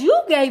God,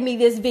 you gave me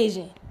this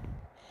vision.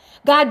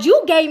 God,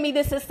 you gave me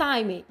this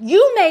assignment.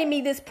 You made me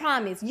this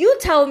promise. You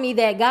told me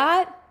that,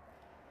 God.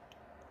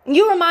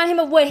 You remind him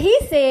of what he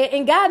said,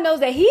 and God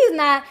knows that he's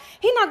not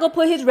going to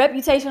put his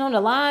reputation on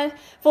the line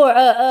for, you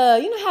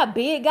know how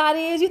big God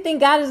is? You think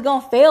God is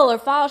going to fail or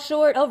fall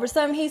short over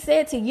something he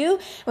said to you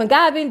when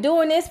God been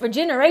doing this for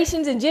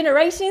generations and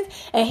generations,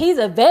 and he's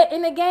a vet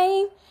in the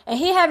game, and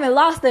he haven't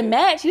lost a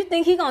match? You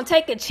think he's going to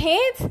take a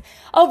chance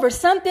over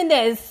something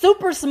that is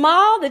super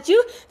small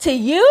to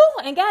you?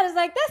 And God is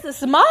like, that's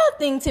a small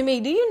thing to me.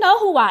 Do you know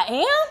who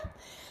I am?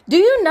 Do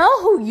you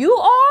know who you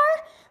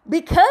are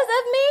because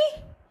of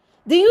me?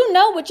 Do you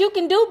know what you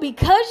can do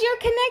because you're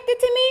connected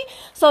to me?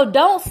 So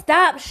don't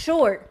stop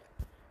short.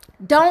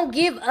 Don't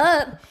give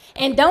up,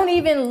 and don't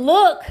even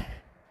look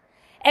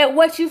at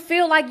what you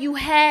feel like you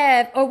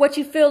have or what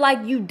you feel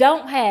like you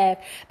don't have.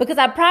 Because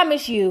I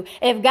promise you,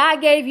 if God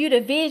gave you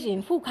the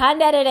vision,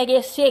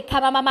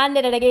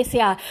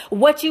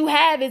 what you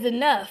have is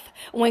enough.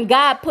 When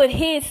God put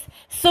his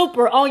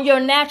super on your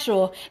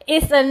natural,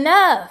 it's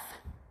enough.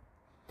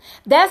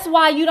 That's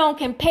why you don't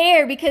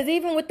compare, because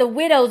even with the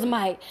widow's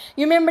mite,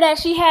 you remember that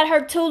she had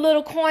her 2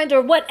 little coins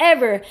or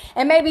whatever,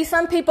 and maybe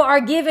some people are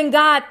giving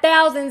God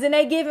thousands and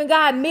they giving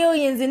God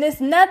millions, and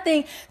it's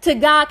nothing to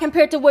God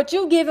compared to what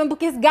you giving,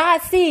 because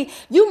God see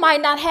you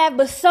might not have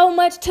but so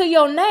much to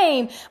your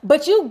name,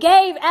 but you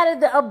gave out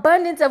of the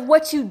abundance of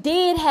what you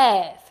did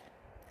have.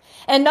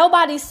 And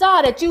nobody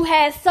saw that you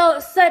had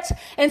such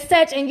and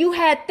such, and you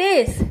had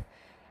this,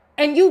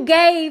 and you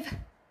gave.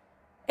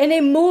 And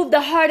it moved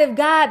the heart of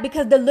God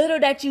because the little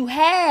that you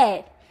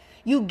had,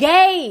 you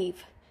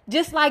gave.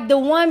 Just like the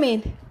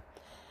woman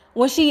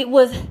when she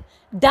was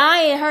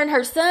dying, her and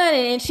her son,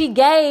 and she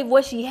gave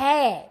what she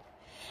had.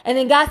 And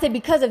then God said,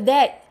 because of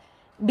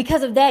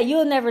that,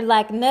 you'll never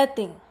lack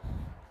nothing.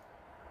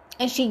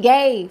 And she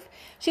gave.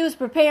 She was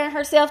preparing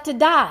herself to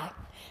die.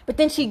 But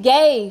then she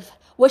gave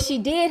what she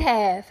did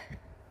have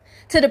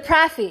to the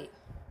prophet.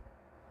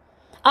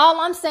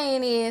 All I'm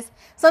saying is,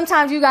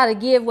 sometimes you got to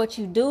give what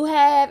you do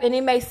have, and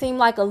it may seem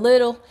like a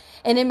little,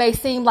 and it may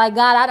seem like,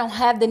 God, I don't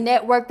have the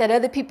network that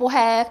other people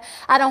have.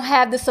 I don't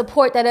have the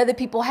support that other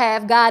people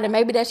have, God. And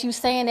maybe that's you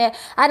saying that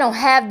I don't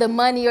have the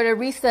money or the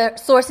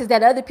resources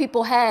that other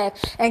people have.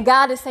 And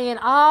God is saying,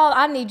 all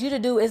I need you to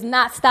do is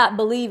not stop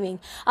believing.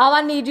 All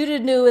I need you to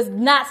do is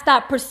not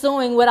stop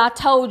pursuing what I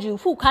told you.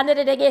 All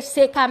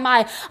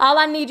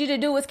I need you to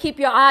do is keep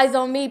your eyes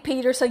on me,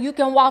 Peter, so you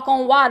can walk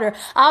on water.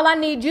 All I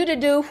need you to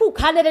do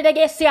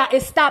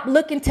is stop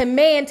looking to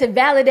man to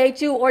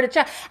validate you or to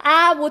try.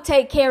 I will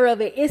take care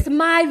of it. It's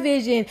my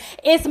vision.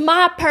 It's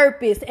my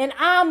purpose. And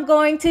I'm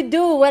going to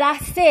do what I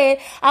said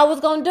I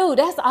was going to do.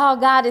 That's all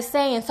God is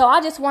saying. So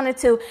I just wanted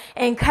to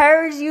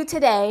encourage you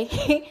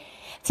today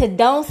to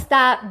don't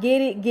stop.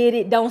 Get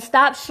it. Don't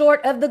stop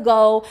short of the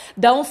goal.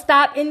 Don't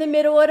stop in the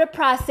middle of the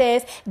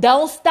process.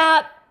 Don't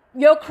stop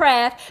your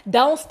craft.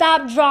 Don't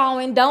stop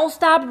drawing. Don't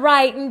stop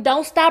writing.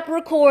 Don't stop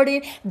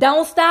recording.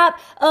 Don't stop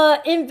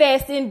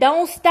investing.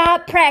 Don't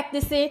stop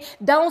practicing.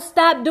 Don't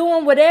stop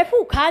doing whatever.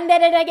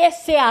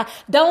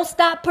 Don't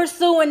stop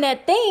pursuing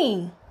that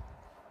thing.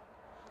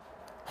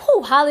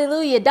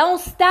 Hallelujah. Don't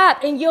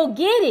stop and you'll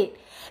get it.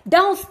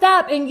 Don't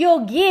stop and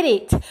you'll get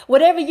it.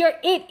 Whatever your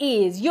it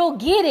is, you'll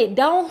get it.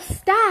 Don't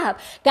stop.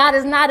 God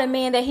is not a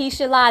man that he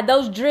should lie.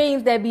 Those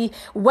dreams that be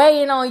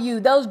weighing on you,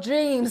 those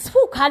dreams,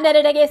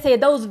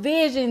 those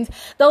visions,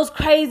 those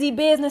crazy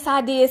business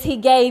ideas he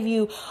gave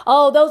you.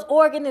 Oh, those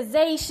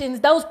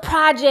organizations, those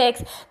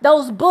projects,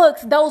 those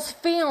books, those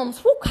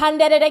films.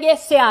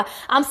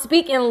 I'm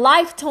speaking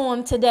life to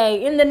him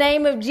today in the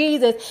name of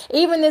Jesus.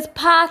 Even this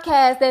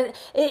podcast, that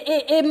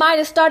it might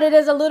have started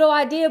as a little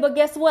idea, but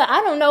guess what?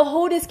 I don't know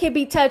who this could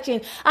be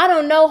touching. I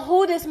don't know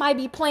who this might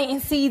be planting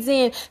seeds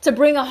in to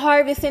bring a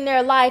harvest in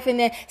their life, and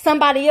then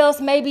somebody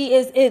else maybe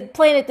is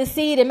planted the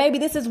seed, and maybe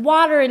this is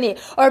watering it,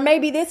 or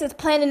maybe this is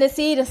planting the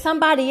seed and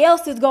somebody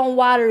else is going to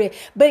water it.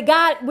 But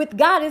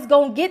God is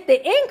going to get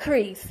the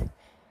increase.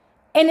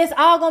 And it's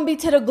all going to be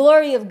to the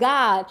glory of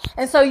God.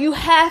 And so you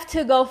have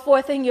to go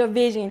forth in your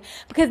vision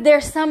because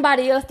there's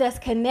somebody else that's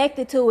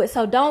connected to it.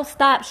 So don't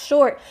stop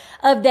short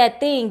of that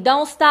thing.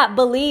 Don't stop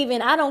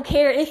believing. I don't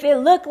care if it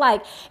look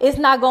like it's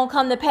not going to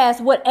come to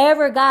pass.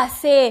 Whatever God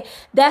said,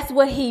 that's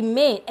what he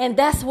meant. And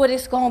that's what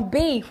it's going to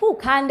be.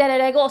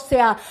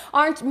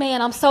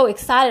 Man, I'm so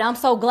excited. I'm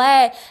so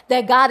glad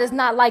that God is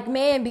not like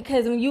man,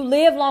 because when you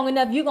live long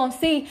enough, you're going to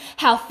see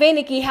how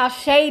finicky, how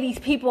shady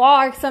people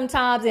are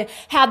sometimes, and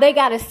how they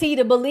got to see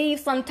to believe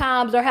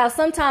sometimes, or how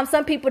sometimes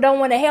some people don't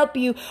want to help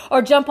you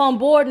or jump on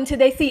board until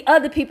they see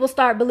other people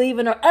start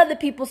believing or other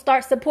people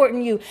start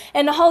supporting you.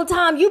 And the whole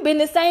time you've been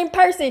the same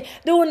person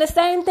doing the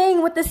same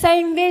thing with the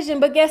same vision.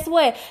 But guess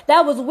what?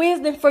 That was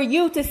wisdom for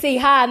you to see,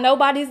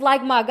 nobody's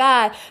like my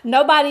God.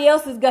 Nobody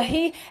else is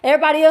good.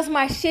 Everybody else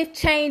might shift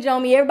change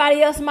on me.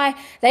 Everybody else might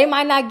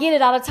not get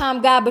it all the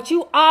time, God, but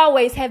you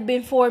always have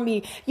been for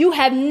me. You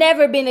have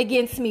never been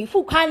against me.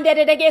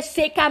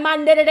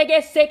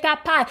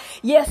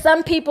 Yes,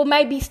 some people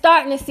may be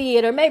starting to see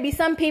it, or maybe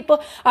some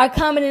people are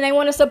coming and they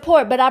want to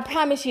support, but I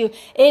promise you,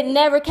 it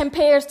never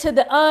compares to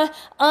the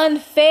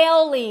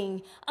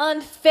unfailing,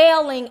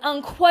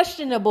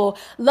 unquestionable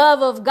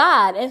love of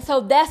God. And so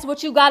that's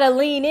what you got to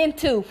lean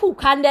into.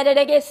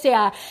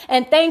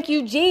 And thank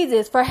you,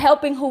 Jesus, for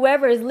helping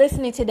whoever is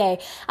listening today.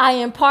 I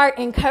impart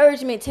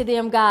encouragement to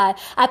them, God.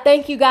 I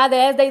thank you, God,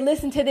 that as they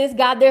listen to this,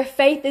 God, their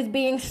faith is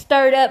being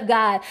stirred up,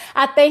 God.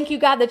 I thank you,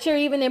 God, that you're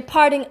even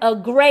imparting a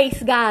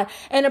grace, God,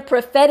 and a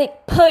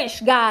prophetic push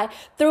push, God,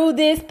 through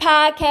this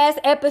podcast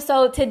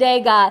episode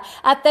today, God.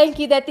 I thank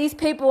you that these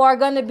people are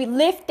going to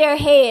lift their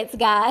heads,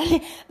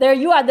 God. There,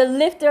 you are the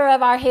lifter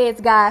of our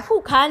heads, God.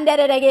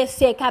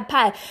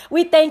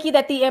 We thank you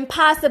that the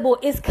impossible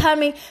is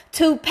coming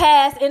to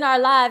pass in our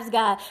lives,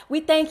 God.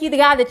 We thank you,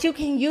 God, that you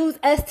can use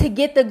us to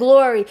get the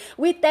glory.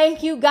 We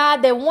thank you,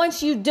 God, that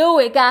once you do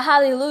it, God,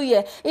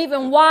 hallelujah,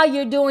 even while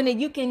you're doing it,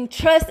 you can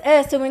trust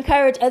us to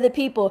encourage other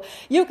people.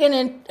 You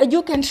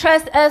can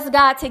trust us,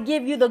 God, to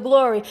give you the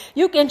glory.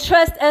 You can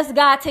trust us,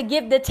 God, to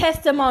give the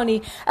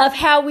testimony of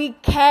how we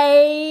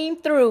came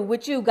through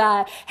with you,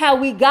 God, how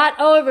we got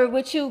over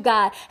with you,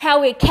 God,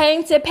 how it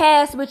came to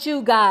pass with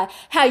you, God,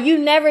 how you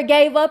never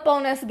gave up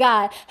on us,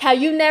 God, how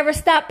you never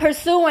stopped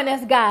pursuing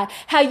us, God,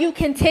 how you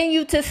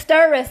continue to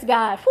stir us,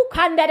 God.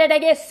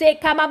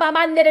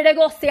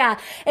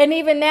 And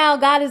even now,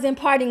 God is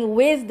imparting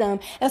wisdom.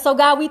 And so,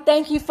 God, we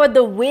thank you for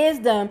the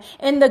wisdom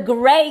and the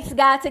grace,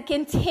 God, to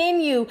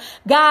continue,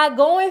 God,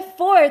 going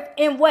forth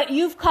in what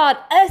you've called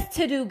us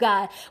to do,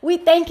 God. We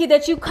thank you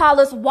that you call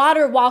us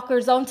water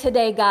walkers on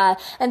today, God,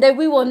 and that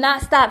we will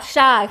not stop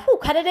shy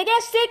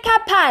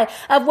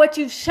of what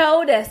you've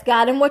showed us,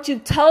 God, and what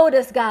you've told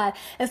us, God.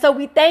 And so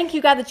we thank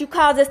you, God, that you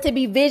cause us to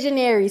be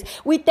visionaries.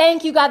 We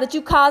thank you, God, that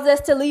you cause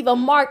us to leave a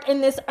mark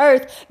in this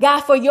earth,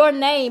 God, for your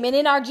name and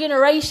in our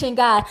generation,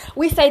 God.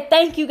 We say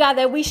thank you, God,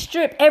 that we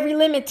strip every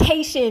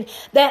limitation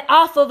that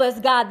off of us,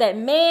 God, that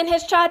man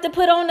has tried to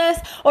put on us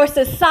or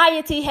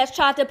society has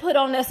tried to put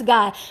on us,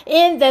 God.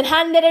 In the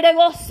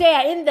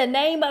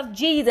name of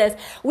Jesus,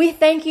 we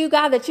thank you,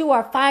 God, that you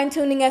are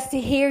fine-tuning us to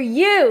hear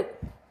you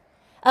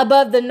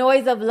above the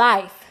noise of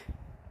life.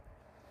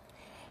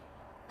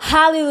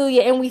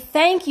 Hallelujah. And we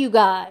thank you,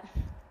 God,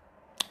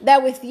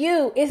 that with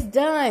you it's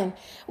done.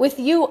 With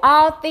you,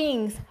 all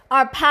things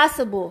are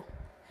possible.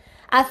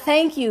 I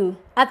thank you.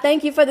 I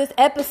thank you for this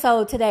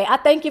episode today. I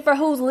thank you for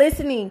who's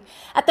listening.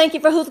 I thank you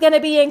for who's going to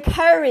be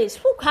encouraged.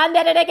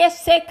 I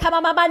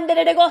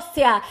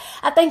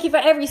thank you for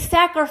every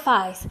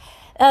sacrifice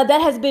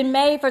that has been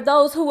made for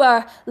those who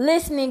are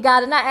listening,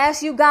 God. And I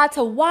ask you, God,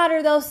 to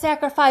water those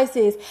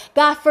sacrifices.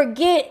 God,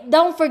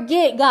 don't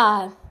forget,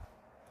 God,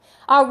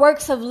 our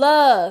works of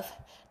love.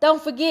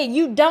 Don't forget.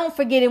 You don't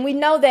forget. And we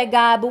know that,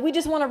 God. But we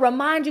just want to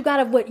remind you,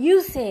 God, of what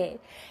you said.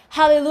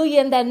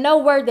 Hallelujah. And that no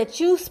word that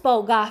you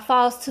spoke, God,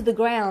 falls to the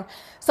ground.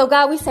 So,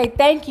 God, we say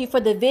thank you for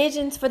the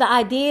visions, for the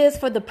ideas,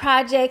 for the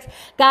projects,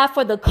 God,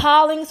 for the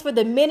callings, for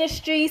the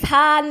ministries, for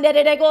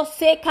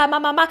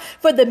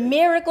the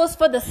miracles,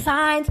 for the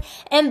signs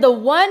and the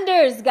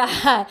wonders,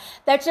 God,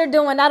 that you're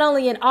doing not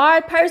only in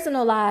our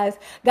personal lives,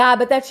 God,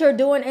 but that you're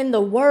doing in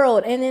the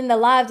world and in the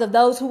lives of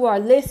those who are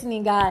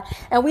listening, God.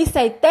 And we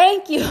say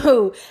thank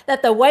you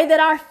that the way that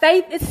our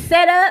faith is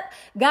set up,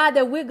 God,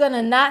 that we're going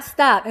to not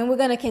stop and we're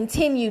going to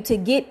continue to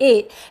get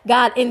it,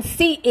 God, and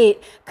see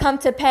it come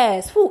to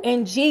pass.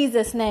 In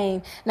Jesus'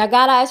 name. Now,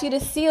 God, I ask you to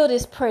seal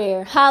this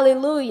prayer.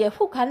 Hallelujah.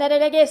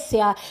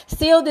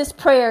 Seal this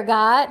prayer,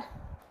 God.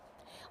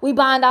 We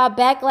bind all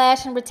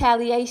backlash and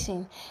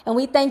retaliation. And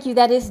we thank you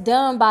that it's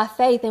done by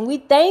faith. And we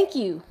thank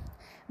you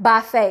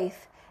by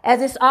faith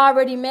as it's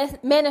already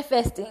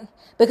manifesting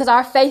because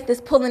our faith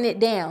is pulling it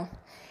down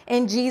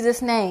in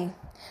Jesus' name.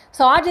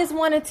 So I just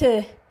wanted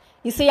to,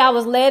 you see, I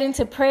was led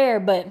into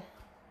prayer, but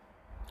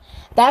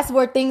that's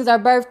where things are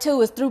birthed too,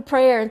 is through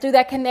prayer and through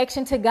that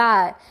connection to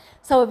God.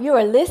 So if you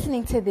are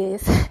listening to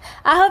this,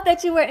 I hope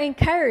that you were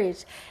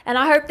encouraged. And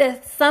I hope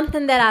that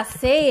something that I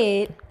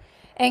said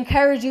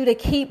encouraged you to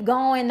keep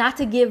going, not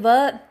to give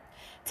up,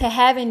 to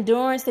have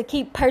endurance, to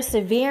keep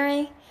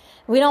persevering.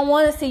 We don't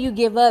want to see you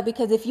give up,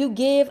 because if you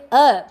give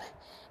up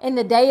in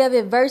the day of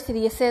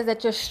adversity, it says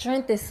that your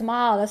strength is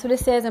small. That's what it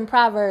says in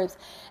Proverbs.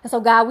 And so,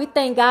 God, we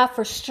thank God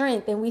for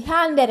strength. And we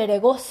thank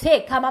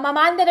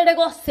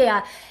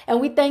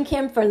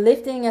him for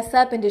lifting us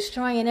up and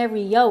destroying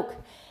every yoke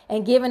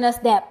and giving us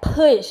that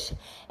push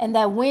and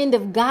that wind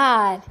of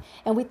God.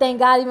 And we thank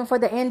God even for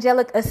the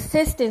angelic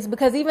assistance,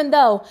 because even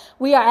though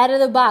we are out of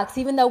the box,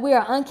 even though we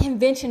are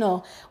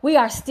unconventional, we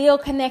are still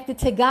connected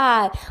to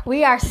God.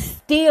 We are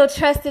still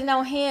trusting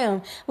on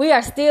him. We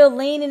are still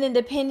leaning and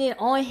dependent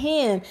on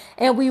him.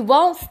 And we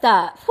won't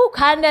stop.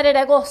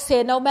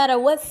 No matter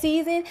what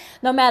season,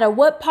 no matter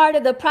what part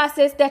of the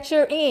process that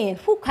you're in.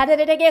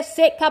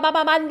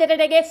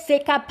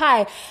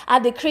 I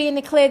decree and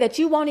declare that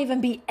you won't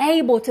even be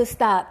able to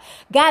stop.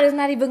 God is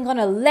not even going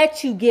to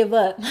let you give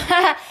up.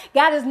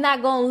 God is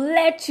not going to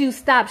let you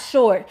stop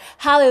short.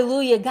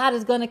 Hallelujah. God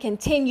is going to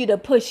continue to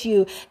push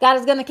you. God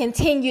is going to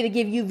continue to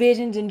give you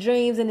visions and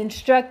dreams and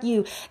instruct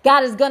you.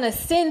 God is going to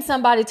send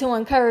somebody to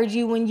encourage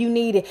you when you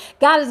need it.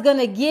 God is going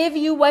to give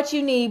you what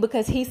you need,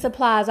 because he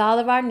supplies all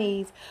of our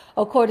needs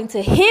according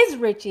to his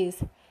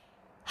riches.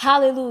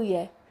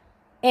 Hallelujah.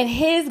 And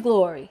his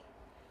glory.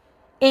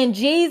 In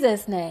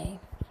Jesus' name.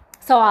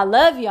 So I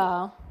love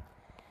y'all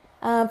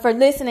for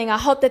listening. I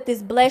hope that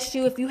this blessed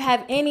you. If you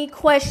have any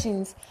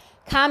questions,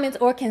 comments,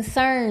 or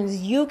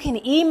concerns, you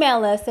can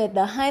email us at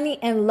the Honey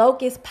and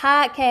Locust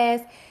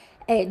Podcast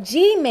at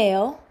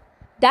gmail.com.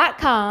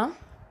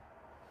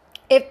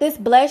 If this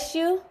blessed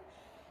you,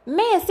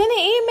 Man, send an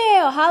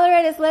email. Holler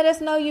at us. Let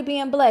us know you're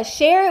being blessed.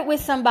 Share it with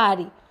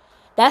somebody.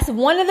 That's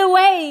one of the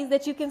ways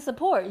that you can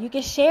support. You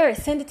can share it.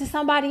 Send it to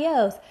somebody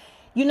else.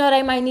 You know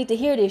they might need to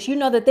hear this. You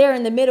know that they're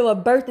in the middle of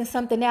birthing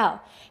something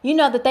out. You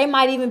know that they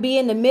might even be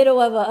in the middle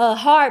of a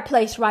hard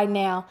place right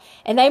now.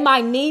 And they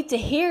might need to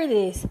hear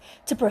this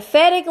to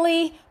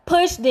prophetically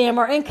push them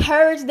or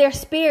encourage their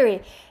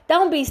spirit.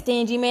 Don't be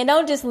stingy, man.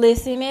 Don't just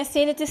listen, man.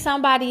 Send it to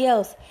somebody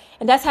else.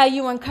 And that's how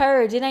you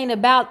encourage. It ain't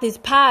about this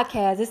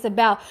podcast. It's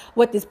about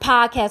what this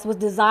podcast was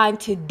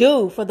designed to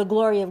do for the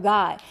glory of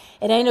God.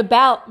 It ain't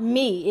about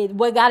me.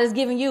 What God has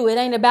given you. It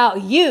ain't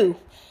about you.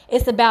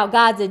 It's about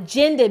God's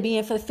agenda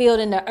being fulfilled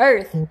in the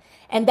earth.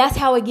 And that's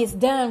how it gets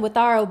done with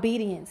our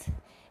obedience.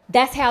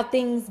 That's how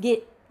things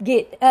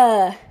get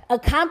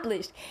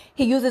accomplished.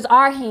 He uses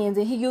our hands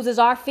and he uses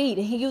our feet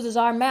and he uses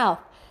our mouth.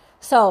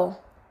 So,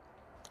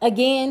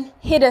 again,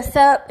 hit us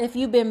up if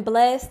you've been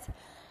blessed.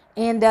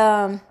 And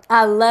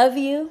I love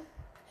you.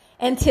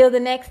 Until the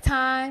next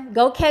time,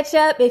 go catch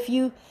up. If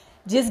you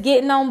just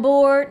getting on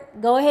board,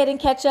 go ahead and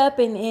catch up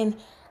and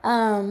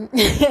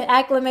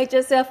acclimate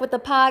yourself with the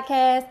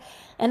podcast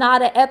and all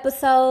the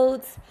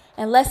episodes.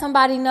 And let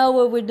somebody know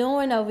what we're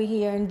doing over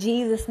here in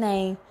Jesus'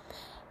 name.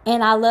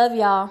 And I love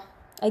y'all.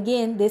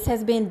 Again, this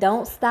has been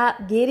Don't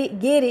Stop, Get It,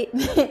 Get It.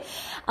 This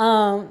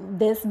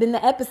has been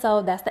the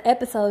episode. That's the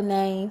episode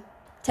name.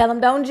 Tell them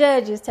don't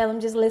judge us. Tell them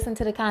just listen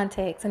to the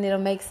context and it'll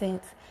make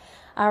sense.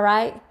 All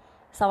right.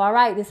 So, all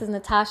right. This is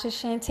Natasha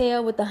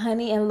Chantel with the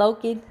Honey and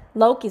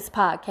Locust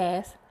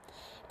podcast.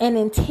 And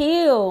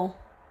until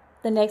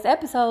the next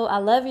episode, I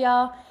love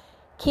y'all.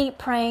 Keep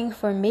praying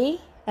for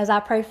me as I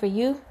pray for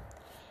you.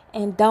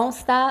 And don't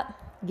stop.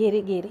 Get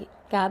it, get it.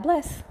 God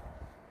bless.